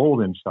be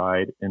cold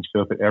inside. And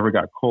so if it ever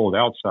got cold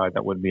outside,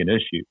 that wouldn't be an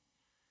issue.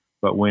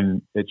 But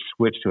when it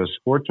switched to a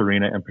sports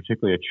arena, and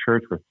particularly a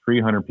church where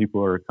 300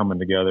 people are coming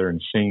together and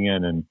singing,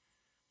 and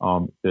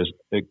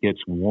it gets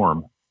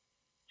warm.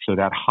 So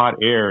that hot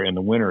air in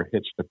the winter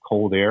hits the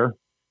cold air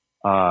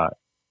on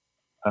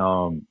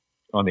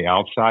the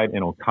outside, and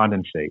it'll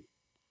condensate.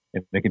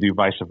 And they can do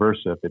vice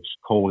versa if it's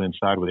cold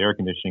inside with air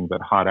conditioning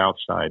but hot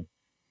outside.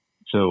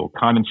 So it'll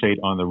condensate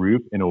on the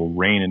roof and it will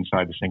rain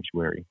inside the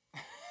sanctuary.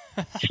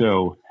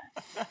 So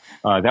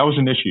that was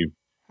an issue.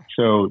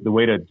 So the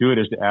way to do it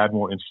is to add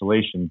more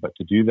insulation, but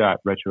to do that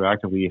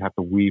retroactively, you have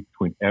to weave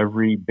between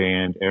every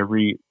band,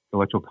 every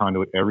electrical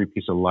conduit, every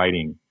piece of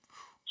lighting.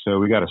 So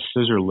we got a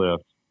scissor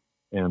lift,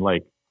 and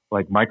like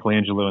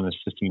Michelangelo in the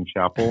Sistine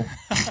Chapel,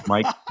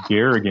 Mike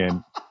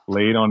Garrigan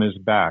laid on his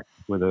back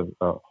with a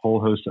whole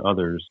host of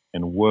others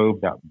and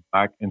wove that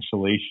black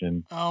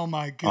insulation. Oh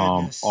my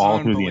goodness! All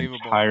through the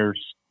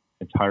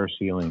entire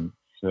ceiling.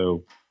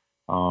 So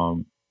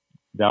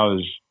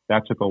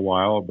that took a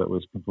while, but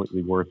was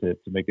completely worth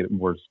it to make it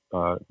more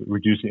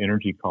reduce the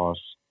energy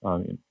costs,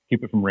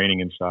 keep it from raining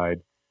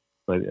inside.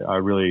 But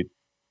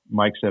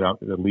Mike said,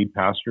 the lead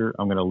pastor,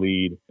 I'm going to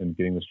lead in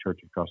getting this church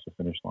across the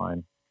finish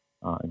line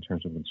in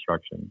terms of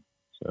construction.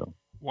 So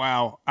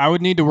wow, I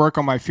would need to work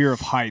on my fear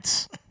of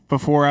heights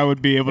before I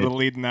would be able to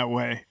lead in that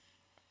way.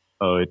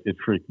 Oh, it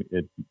freaked me.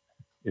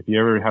 If you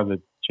ever have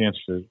the chance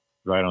to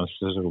ride on a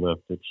scissor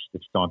lift,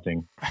 it's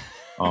daunting.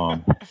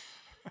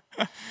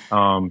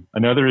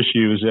 Another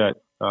issue is that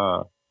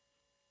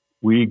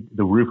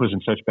the roof was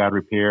in such bad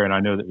repair, and I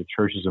know that the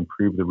church has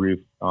improved the roof.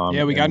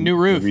 We got a new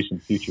roof in the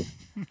recent future.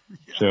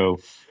 Yeah.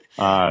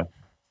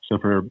 So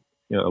for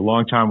a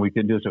long time we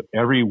couldn't do it. So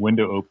every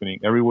window opening,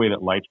 every way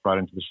that light's brought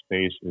into the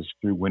space is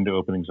through window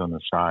openings on the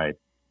side.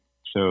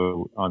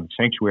 So on the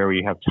sanctuary,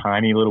 you have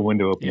tiny little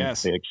window openings.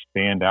 Yes. They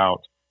expand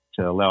out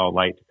to allow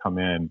light to come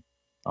in.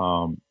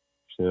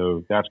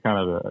 So that's kind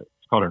of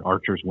it's called an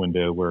archer's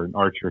window, where an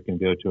archer can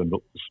go to a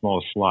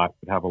small slot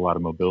but have a lot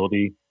of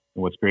mobility.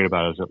 And what's great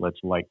about it is it lets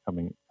light come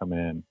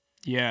in.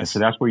 Yes. And so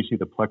that's where you see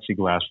the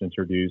plexiglass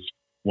introduced.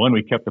 One,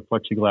 we kept the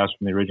plexiglass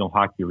from the original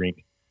hockey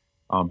rink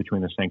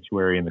between the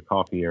sanctuary and the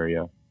coffee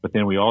area. But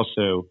then we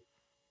also,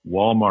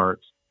 Walmart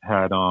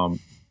had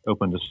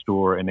opened a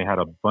store, and they had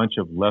a bunch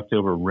of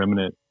leftover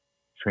remnant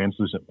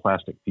translucent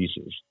plastic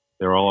pieces.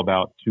 They're all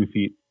about 2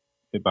 feet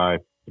by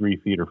 3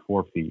 feet or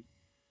 4 feet.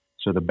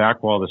 So the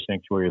back wall of the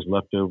sanctuary is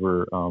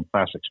leftover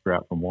plastic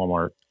scrap from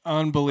Walmart.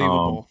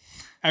 Unbelievable.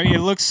 I mean, it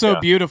looks so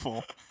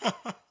beautiful.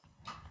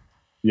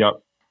 Yep.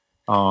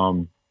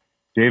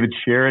 David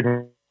Sherrod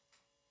had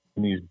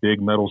these big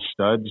metal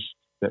studs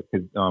that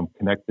could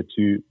connect the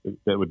two,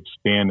 that would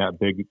span that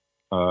big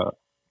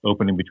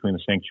opening between the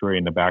sanctuary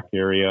and the back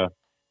area.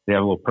 They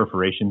have little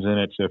perforations in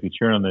it. So if you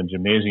turn on the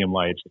gymnasium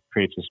lights, it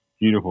creates this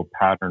beautiful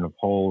pattern of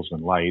holes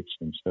and lights.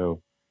 And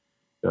so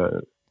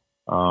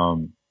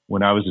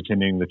when I was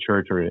attending the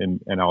church or in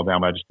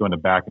Alabama, I just go in the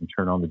back and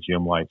turn on the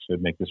gym lights. So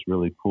it'd make this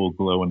really cool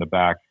glow in the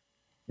back.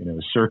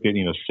 The circuit,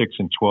 6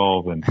 and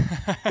 12, and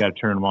you got to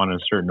turn them on in a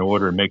certain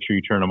order and make sure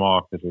you turn them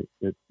off because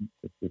it's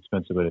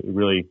expensive. But it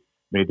really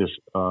made this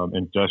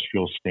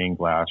industrial stained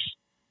glass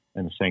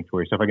in the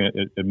sanctuary. So if I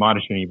can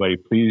admonish anybody,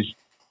 please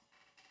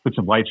put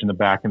some lights in the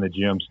back in the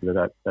gym so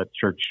that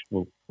church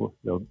will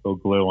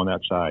glow on that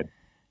side.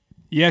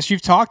 Yes,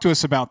 you've talked to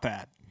us about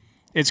that.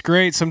 It's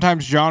great.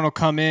 Sometimes John will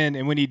come in,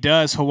 and when he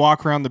does, he'll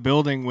walk around the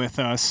building with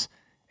us,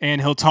 and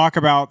he'll talk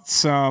about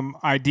some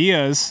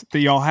ideas that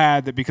y'all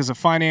had that because of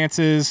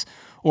finances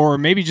or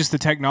maybe just the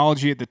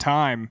technology at the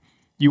time,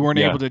 you weren't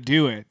able to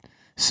do it.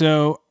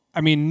 So,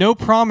 I mean, no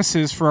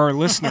promises for our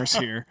listeners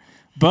here,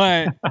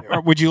 but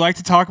would you like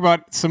to talk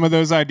about some of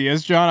those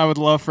ideas, John? I would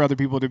love for other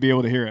people to be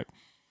able to hear it.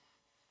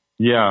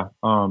 Yeah.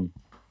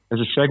 As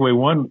a segue,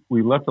 one,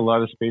 we left a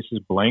lot of spaces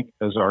blank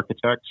as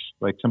architects.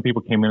 Like some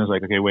people came in and was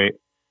like, okay, wait,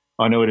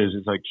 I know it is.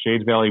 It's like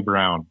Shades Valley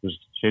Brown. There's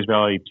Shades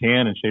Valley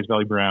Tan and Shades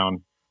Valley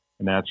Brown.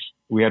 And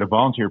we had a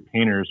volunteer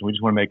painters, and we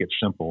just want to make it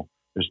simple.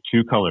 There's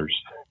 2 colors.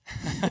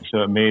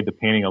 So it made the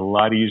painting a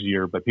lot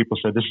easier, but people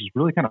said, this is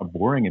really kind of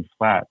boring and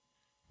flat.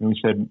 And we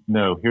said,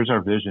 no, here's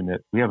our vision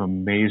that we have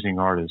amazing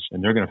artists,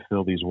 and they're going to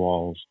fill these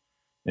walls.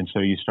 And so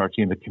you start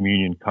seeing the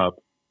communion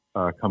cup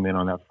come in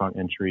on that front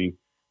entry.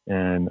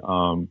 And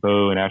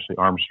Bo and Ashley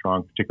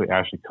Armstrong, particularly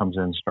Ashley, comes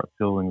in and start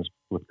filling this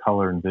with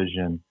color and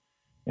vision.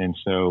 And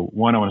so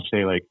one, I want to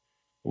say, like,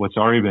 what's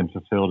already been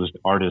fulfilled is the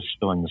artists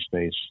filling the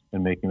space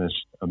and making this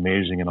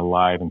amazing and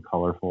alive and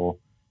colorful.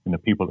 And the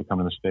people that come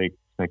in the space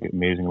make it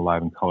amazing,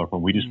 alive, and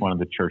colorful. We just wanted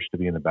the church to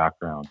be in the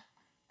background.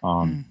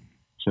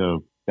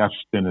 So that's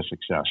been a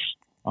success.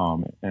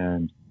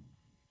 And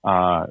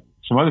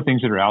some other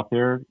things that are out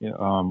there,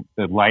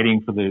 the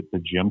lighting for the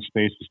gym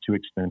space was too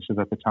expensive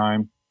at the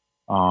time.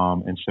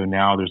 And so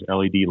now there's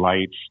LED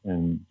lights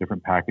and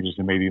different packages,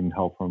 and maybe even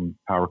help from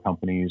power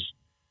companies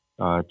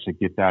to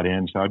get that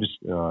in. So I just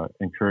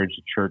encourage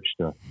the church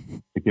to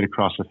get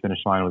across the finish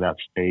line with that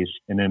space.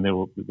 And then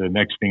the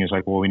next thing is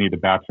like, well, we need the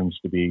bathrooms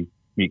to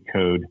meet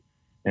code.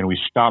 And we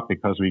stopped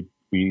because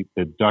the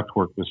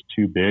ductwork was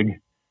too big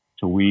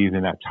to weave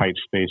in that tight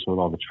space with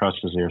all the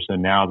trusses there. So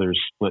now there's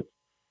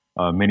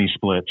mini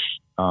splits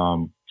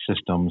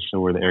systems, so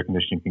where the air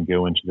conditioning can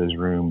go into those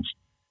rooms.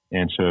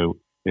 And so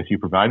if you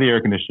provide the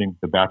air conditioning,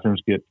 the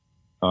bathrooms get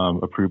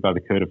approved by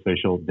the code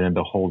official, then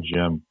the whole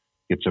gym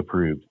gets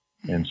approved.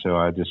 And so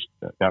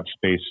that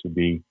space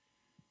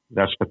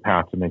that's the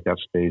path to make that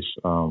space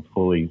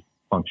fully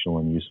functional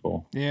and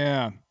useful.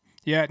 Yeah.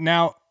 Yeah.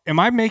 Now, am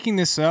I making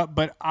this up?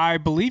 But I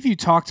believe you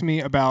talked to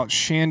me about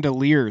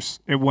chandeliers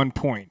at one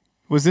point.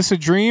 Was this a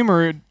dream,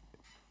 or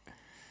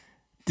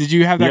did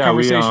you have that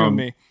conversation with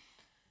me?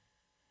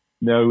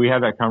 No, we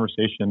had that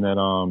conversation that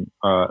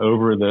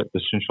over the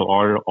central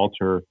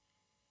altar,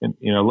 and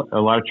a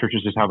lot of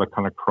churches just have a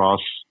kind of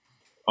cross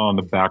on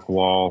the back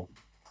wall.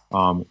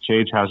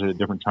 Shades has it at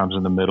different times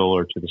in the middle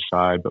or to the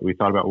side, but we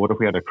thought about what if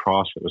we had a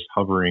cross that was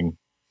hovering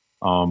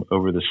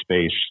over the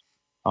space,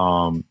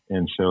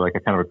 and so like a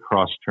kind of a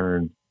cross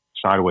turned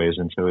sideways,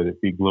 and so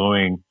it'd be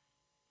glowing.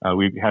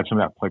 We had some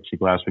of that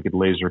plexiglass we could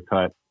laser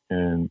cut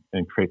and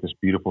create this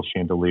beautiful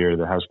chandelier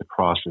that has the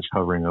cross that's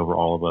hovering over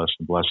all of us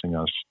and blessing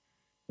us.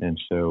 And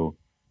so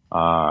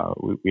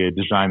we had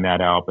designed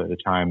that out, but at the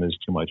time it was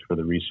too much for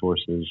the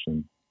resources.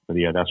 But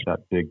yeah, that's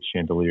that big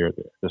chandelier at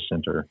the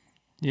center.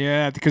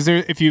 Yeah, because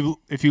if you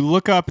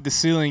look up at the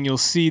ceiling, you'll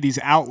see these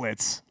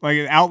outlets. Like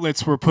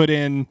outlets were put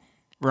in,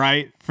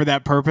 right, for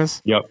that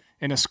purpose. Yep.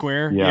 In a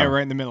square. Yeah,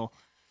 right in the middle.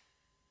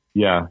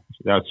 Yeah,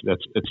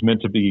 it's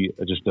meant to be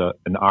just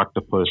an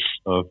octopus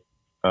of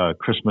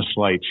Christmas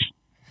lights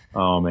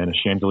and a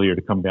chandelier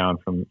to come down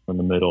from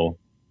the middle.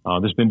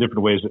 There's been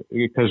different ways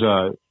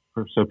because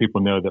so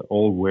people know the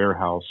old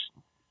warehouse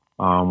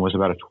was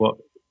about it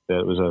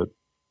was a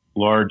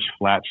large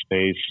flat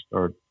space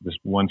or this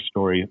one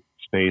story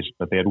space,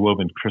 but they had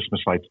woven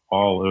Christmas lights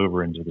all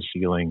over into the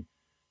ceiling.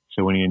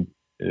 So when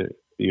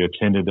you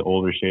attended the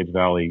older Shades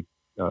Valley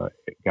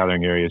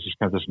gathering area, it's just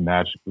kind of this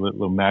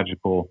little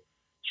magical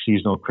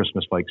seasonal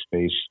Christmas-like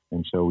space.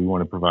 And so we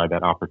want to provide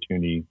that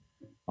opportunity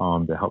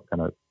to help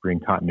kind of bring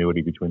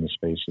continuity between the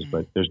spaces.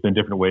 But there's been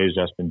different ways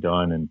that's been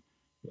done. And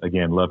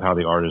again, love how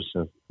the artists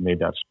have made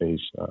that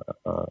space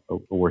a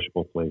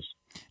worshipful place.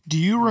 Do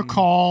you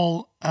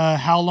recall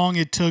how long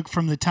it took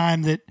from the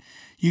time that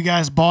you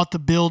guys bought the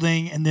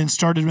building and then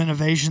started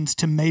renovations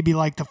to maybe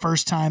like the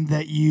first time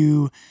that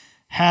you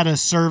had a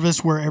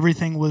service where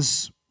everything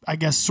was, I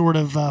guess, sort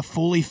of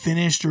fully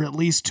finished, or at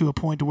least to a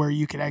point to where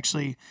you could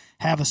actually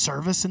have a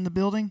service in the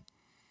building?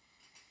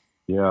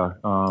 Yeah,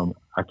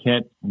 I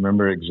can't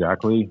remember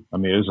exactly. I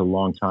mean, it was a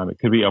long time. It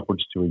could be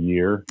upwards to a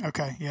year.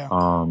 Okay, yeah.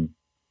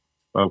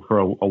 But for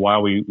a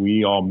while,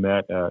 we all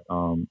met at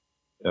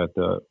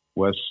the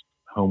West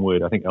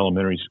Homewood, I think,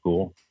 elementary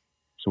school.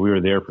 So we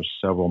were there for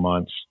several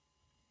months,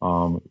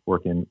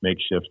 working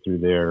makeshift through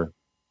there.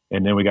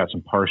 And then we got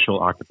some partial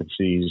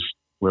occupancies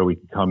where we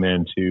could come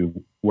in to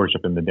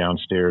worship in the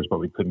downstairs, but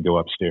we couldn't go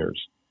upstairs.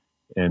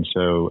 And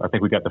so I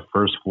think we got the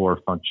first floor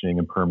functioning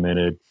and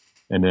permitted,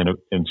 and then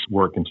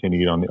work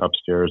continued on the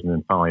upstairs. And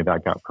then finally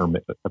that got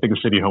permitted. I think the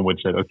city of Homewood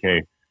said,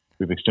 okay,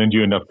 we've extended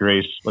you enough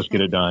grace, let's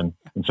get it done.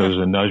 And so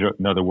there's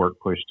another work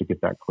push to get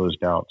that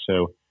closed out.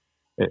 So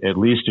at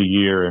least a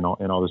year in all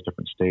those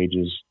different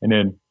stages. And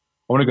then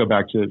I want to go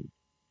back to,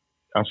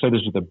 I said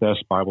this is the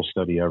best Bible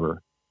study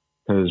ever,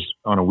 because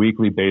on a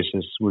weekly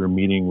basis, we were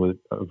meeting with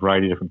a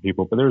variety of different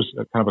people, but there's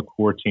a kind of a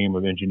core team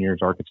of engineers,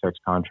 architects,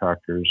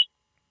 contractors.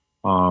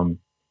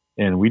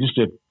 And we just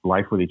did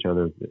life with each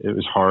other. It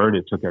was hard.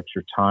 It took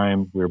extra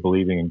time. We were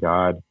believing in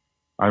God.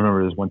 I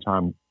remember this one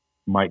time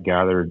Mike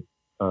gathered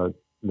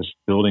this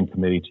building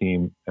committee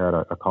team at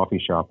a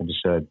coffee shop and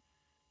just said,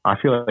 I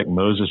feel like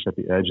Moses at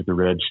the edge of the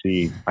Red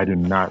Sea. I do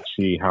not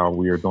see how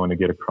we are going to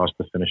get across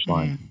the finish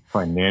line.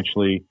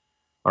 Financially,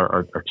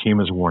 our team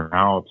is worn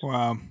out.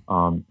 Wow.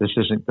 This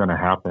isn't going to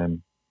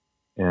happen.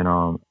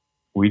 And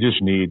we're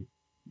going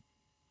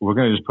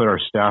to just put our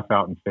staff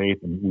out in faith,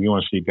 and we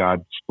want to see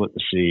God split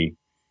the sea,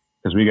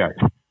 because we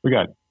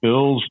got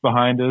bills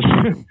behind us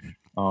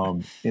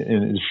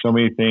and so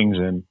many things.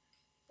 And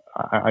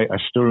I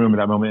still remember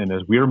that moment. And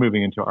as we were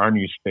moving into our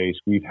new space,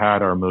 we've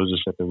had our Moses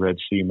at the Red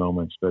Sea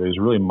moments, but it was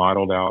really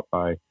modeled out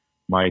by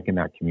Mike and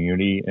that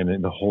community, and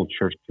then the whole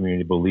church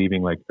community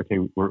believing like, okay,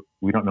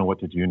 we don't know what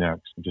to do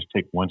next, and just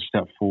take one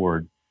step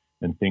forward,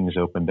 and things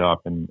opened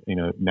up. And,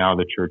 now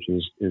the church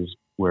is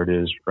where it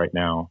is right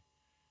now.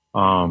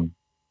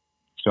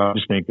 So I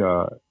just think, it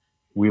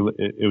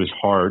was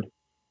hard.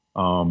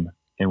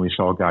 And we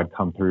saw God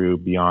come through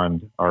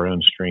beyond our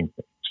own strength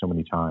so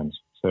many times.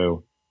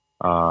 So,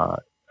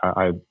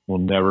 I will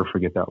never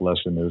forget that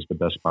lesson. It was the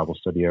best Bible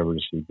study ever,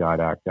 to see God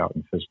act out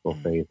in physical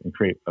faith and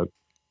create a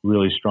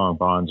really strong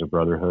bonds of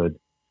brotherhood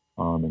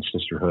and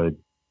sisterhood.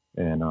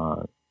 And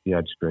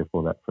just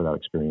grateful for that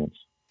experience.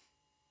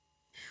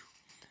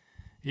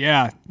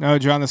 Yeah, no,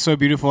 John, that's so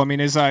beautiful. I mean,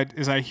 as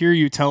I hear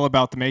you tell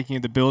about the making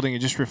of the building, it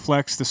just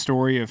reflects the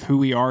story of who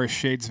we are as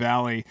Shades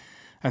Valley.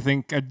 I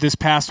think this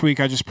past week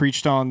I just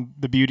preached on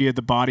the beauty of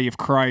the body of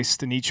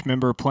Christ and each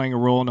member playing a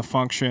role and a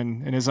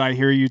function. And as I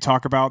hear you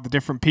talk about the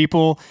different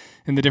people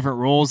and the different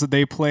roles that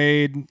they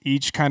played,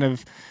 each kind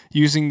of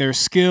using their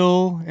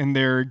skill and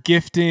their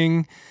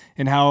gifting,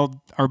 and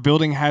how our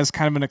building has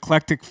kind of an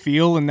eclectic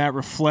feel, and that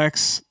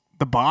reflects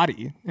the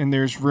body, and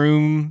there's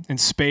room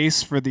and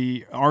space for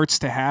the arts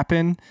to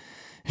happen.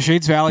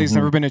 Shades Valley has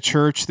never been a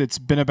church that's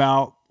been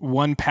about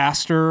one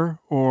pastor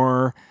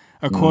or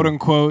a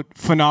quote-unquote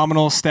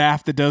phenomenal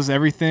staff that does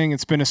everything.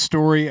 It's been a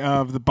story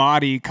of the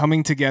body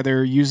coming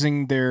together,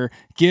 using their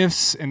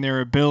gifts and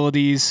their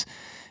abilities,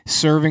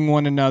 serving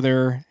one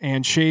another,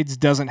 and Shades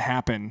doesn't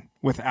happen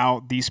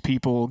without these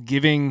people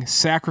giving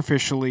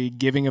sacrificially,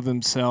 giving of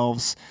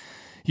themselves.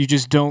 You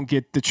just don't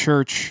get the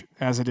church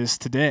as it is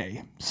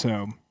today.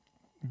 So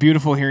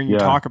beautiful hearing you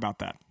talk about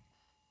that.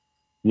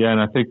 Yeah,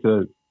 and I think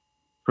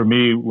for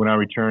me, when I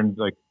returned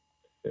like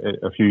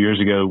a few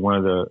years ago,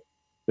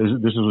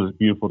 this was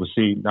beautiful to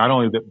see. Not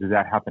only did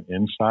that happen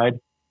inside,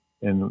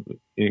 and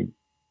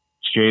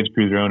Shades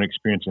grew their own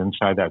experience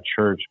inside that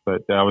church,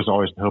 but that was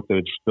always the hope that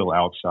it'd spill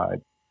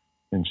outside.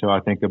 And so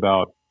I think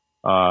about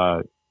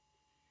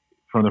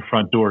from the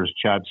front doors,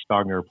 Chad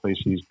Stogner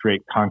placed these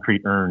great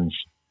concrete urns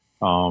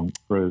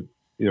for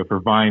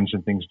vines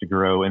and things to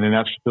grow, and then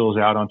that spills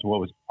out onto what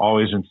was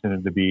always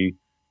intended to be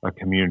a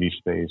community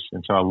space.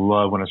 And so I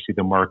love when I see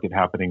the market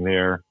happening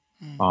there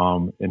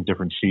in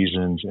different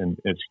seasons, and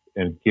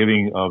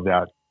giving of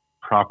that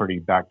property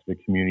back to the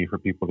community for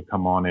people to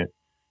come on it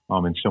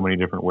in so many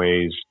different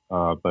ways.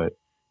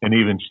 And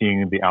even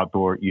seeing the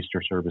outdoor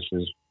Easter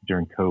services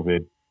during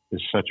COVID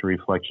is such a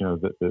reflection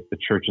of the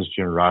church's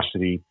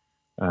generosity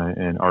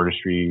and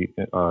artistry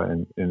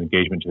and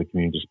engagement to the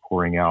community, just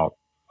pouring out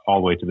all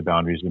the way to the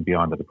boundaries and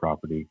beyond to the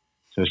property.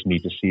 So it's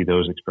neat to see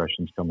those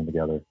expressions coming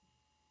together.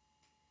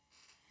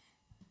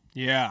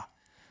 Yeah.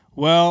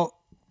 Well,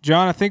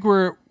 John, I think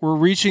we're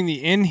reaching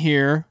the end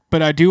here,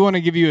 but I do want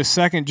to give you a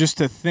second just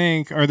to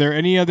think, are there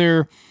any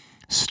other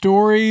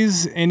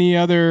stories, any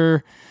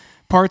other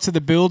parts of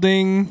the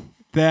building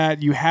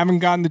that you haven't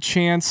gotten the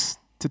chance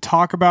to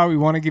talk about? We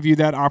want to give you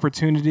that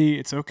opportunity.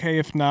 It's okay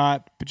if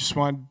not, but just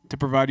wanted to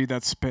provide you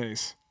that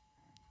space.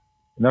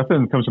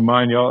 Nothing comes to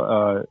mind,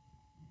 y'all.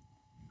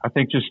 I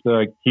think just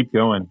keep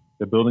going.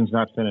 The building's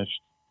not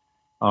finished.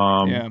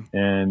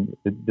 And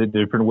the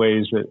different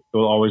ways that it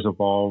will always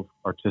evolve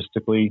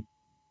artistically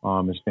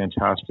is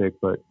fantastic.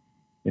 But,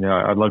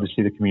 I'd love to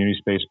see the community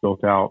space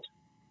built out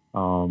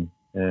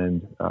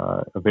and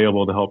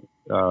available to help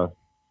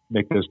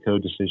make those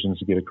code decisions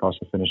to get across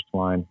the finish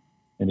line.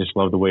 And just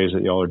love the ways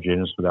that y'all are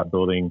generous with that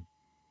building.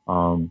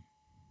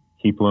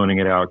 Keep loaning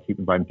it out, keep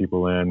inviting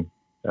people in.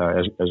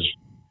 As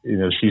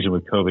the season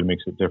with COVID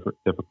makes it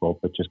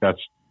difficult, but just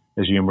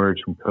as you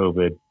emerge from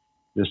COVID,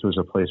 this was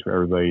a place for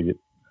everybody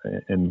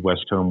in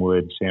West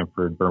Homewood,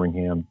 Sanford,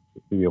 Birmingham to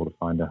be able to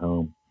find a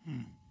home.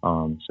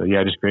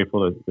 Just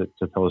grateful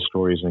to tell the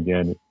stories. And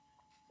again,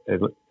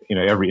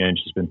 every inch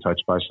has been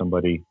touched by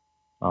somebody,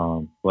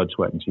 blood,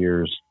 sweat, and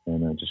tears.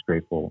 And I'm just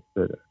grateful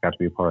that I got to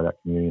be a part of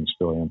that community and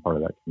still am part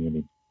of that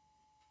community.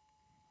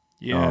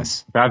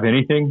 Yes. If I have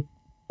anything,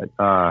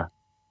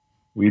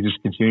 we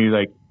just continue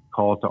to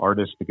call to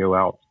artists to go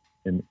out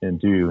and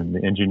do, and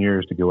the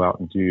engineers to go out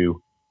and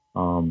do,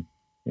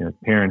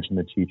 parents and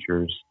the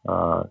teachers.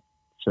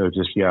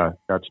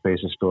 That space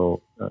is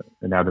still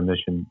an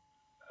admonishment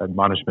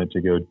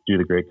to go do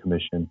the Great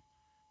Commission,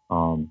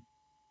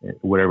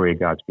 whatever way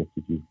God's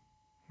gifted you.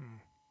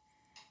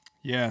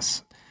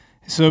 Yes.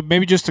 So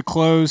maybe just to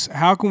close,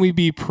 how can we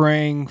be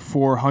praying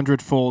for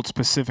 100-Fold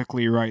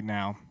specifically right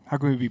now? How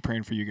can we be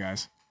praying for you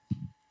guys?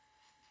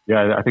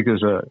 Yeah, I think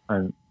there's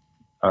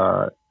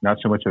not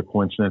so much a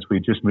coincidence. We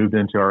just moved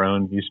into our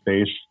own new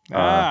space.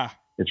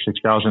 It's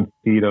 6,000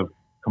 feet of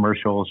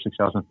commercial,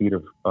 6,000 feet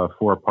of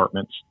 4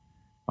 apartments.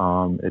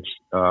 It's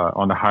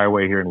on the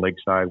highway here in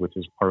Lakeside, which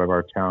is part of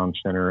our town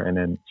center, and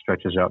then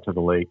stretches out to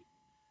the lake.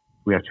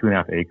 We have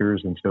 2.5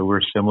 acres, and so we're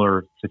a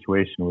similar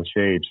situation with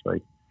Shades.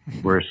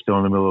 We're still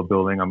in the middle of a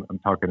building. I'm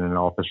talking in an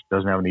office that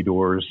doesn't have any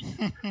doors.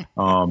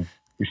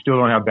 We still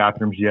don't have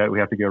bathrooms yet. We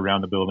have to go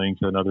around the building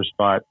to another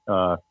spot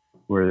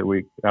where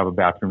we have a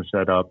bathroom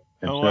set up.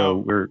 And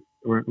we're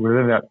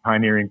in that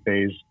pioneering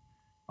phase.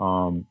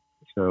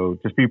 So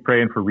just be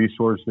praying for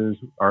resources.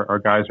 Our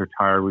guys are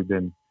tired.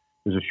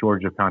 There's a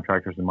shortage of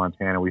contractors in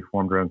Montana. We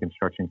formed our own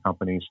construction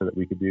company so that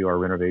we could do our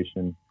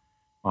renovation.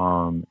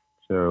 I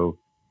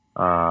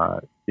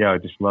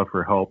just love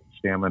for help,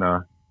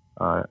 stamina,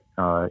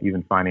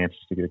 even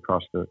finances to get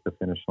across the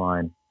finish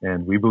line.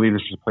 And we believe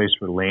this is a place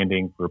for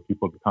landing, for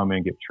people to come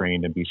in, get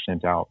trained, and be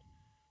sent out.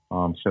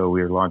 So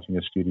we're launching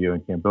a studio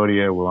in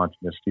Cambodia. We're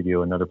launching a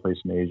studio in another place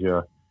in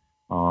Asia,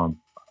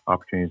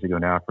 opportunities to go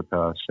in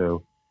Africa.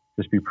 So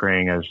just be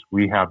praying as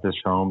we have this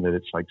home that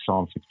it's like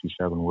Psalm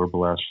 67, we're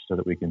blessed so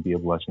that we can be a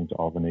blessing to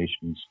all the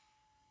nations.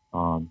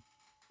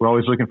 We're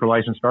always looking for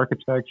licensed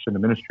architects and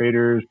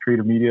administrators,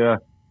 creative media,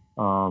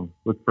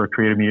 look for a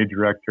creative media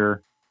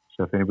director.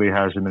 So if anybody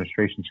has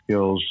administration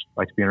skills,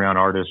 likes being around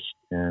artists,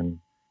 and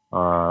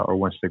or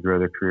wants to grow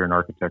their career in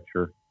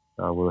architecture,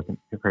 we're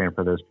praying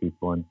for those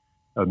people. And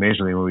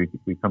amazingly, when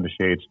we come to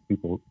Shades,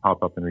 people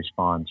pop up and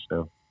respond.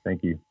 So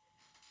thank you.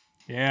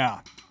 Yeah,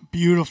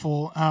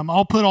 beautiful.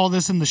 I'll put all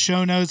this in the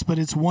show notes, but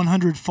it's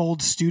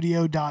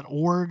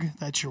 100foldstudio.org.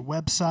 That's your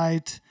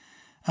website.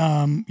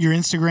 Your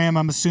Instagram,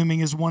 I'm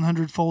assuming, is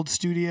 100Fold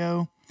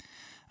Studio.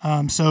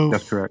 So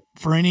That's correct.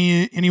 For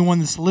anyone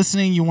that's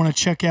listening, you want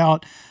to check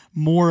out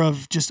more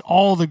of just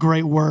all the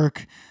great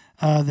work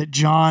that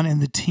John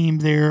and the team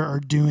there are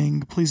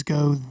doing, please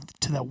go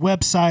to that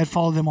website,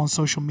 follow them on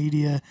social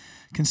media,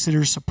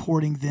 consider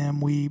supporting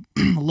them. We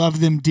love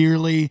them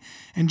dearly.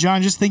 And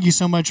John, just thank you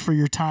so much for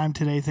your time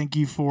today. Thank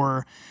you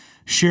for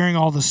sharing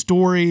all the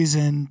stories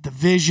and the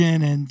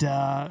vision, and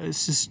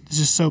it's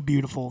just so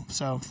beautiful.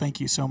 So thank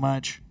you so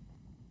much.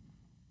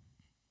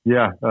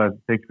 Yeah,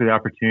 thanks for the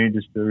opportunity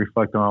just to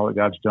reflect on all that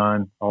God's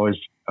done. Always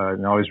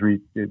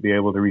be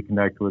able to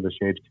reconnect with the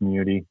Shades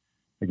community.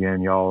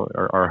 Again, y'all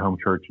are our home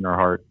church in our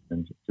heart,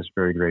 and just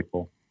very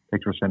grateful.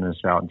 Thanks for sending us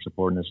out and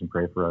supporting us and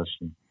pray for us.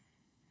 And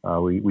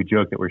we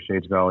joke that we're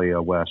Shades Valley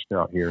West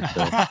out here.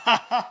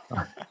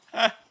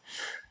 So.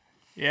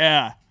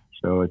 Yeah.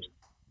 So it's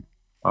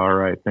all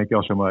right. Thank you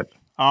all so much.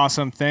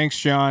 Awesome. Thanks,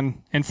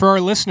 John. And for our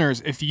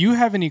listeners, if you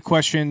have any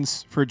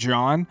questions for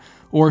John,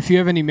 or if you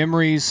have any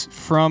memories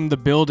from the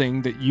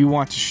building that you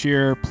want to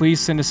share,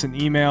 please send us an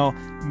email,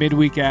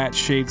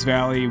 midweek@Shades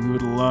Valley. We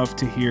would love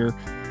to hear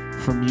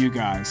from you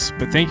guys.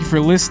 But thank you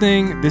for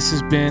listening. This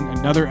has been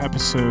another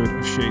episode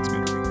of Shades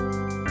Midweek.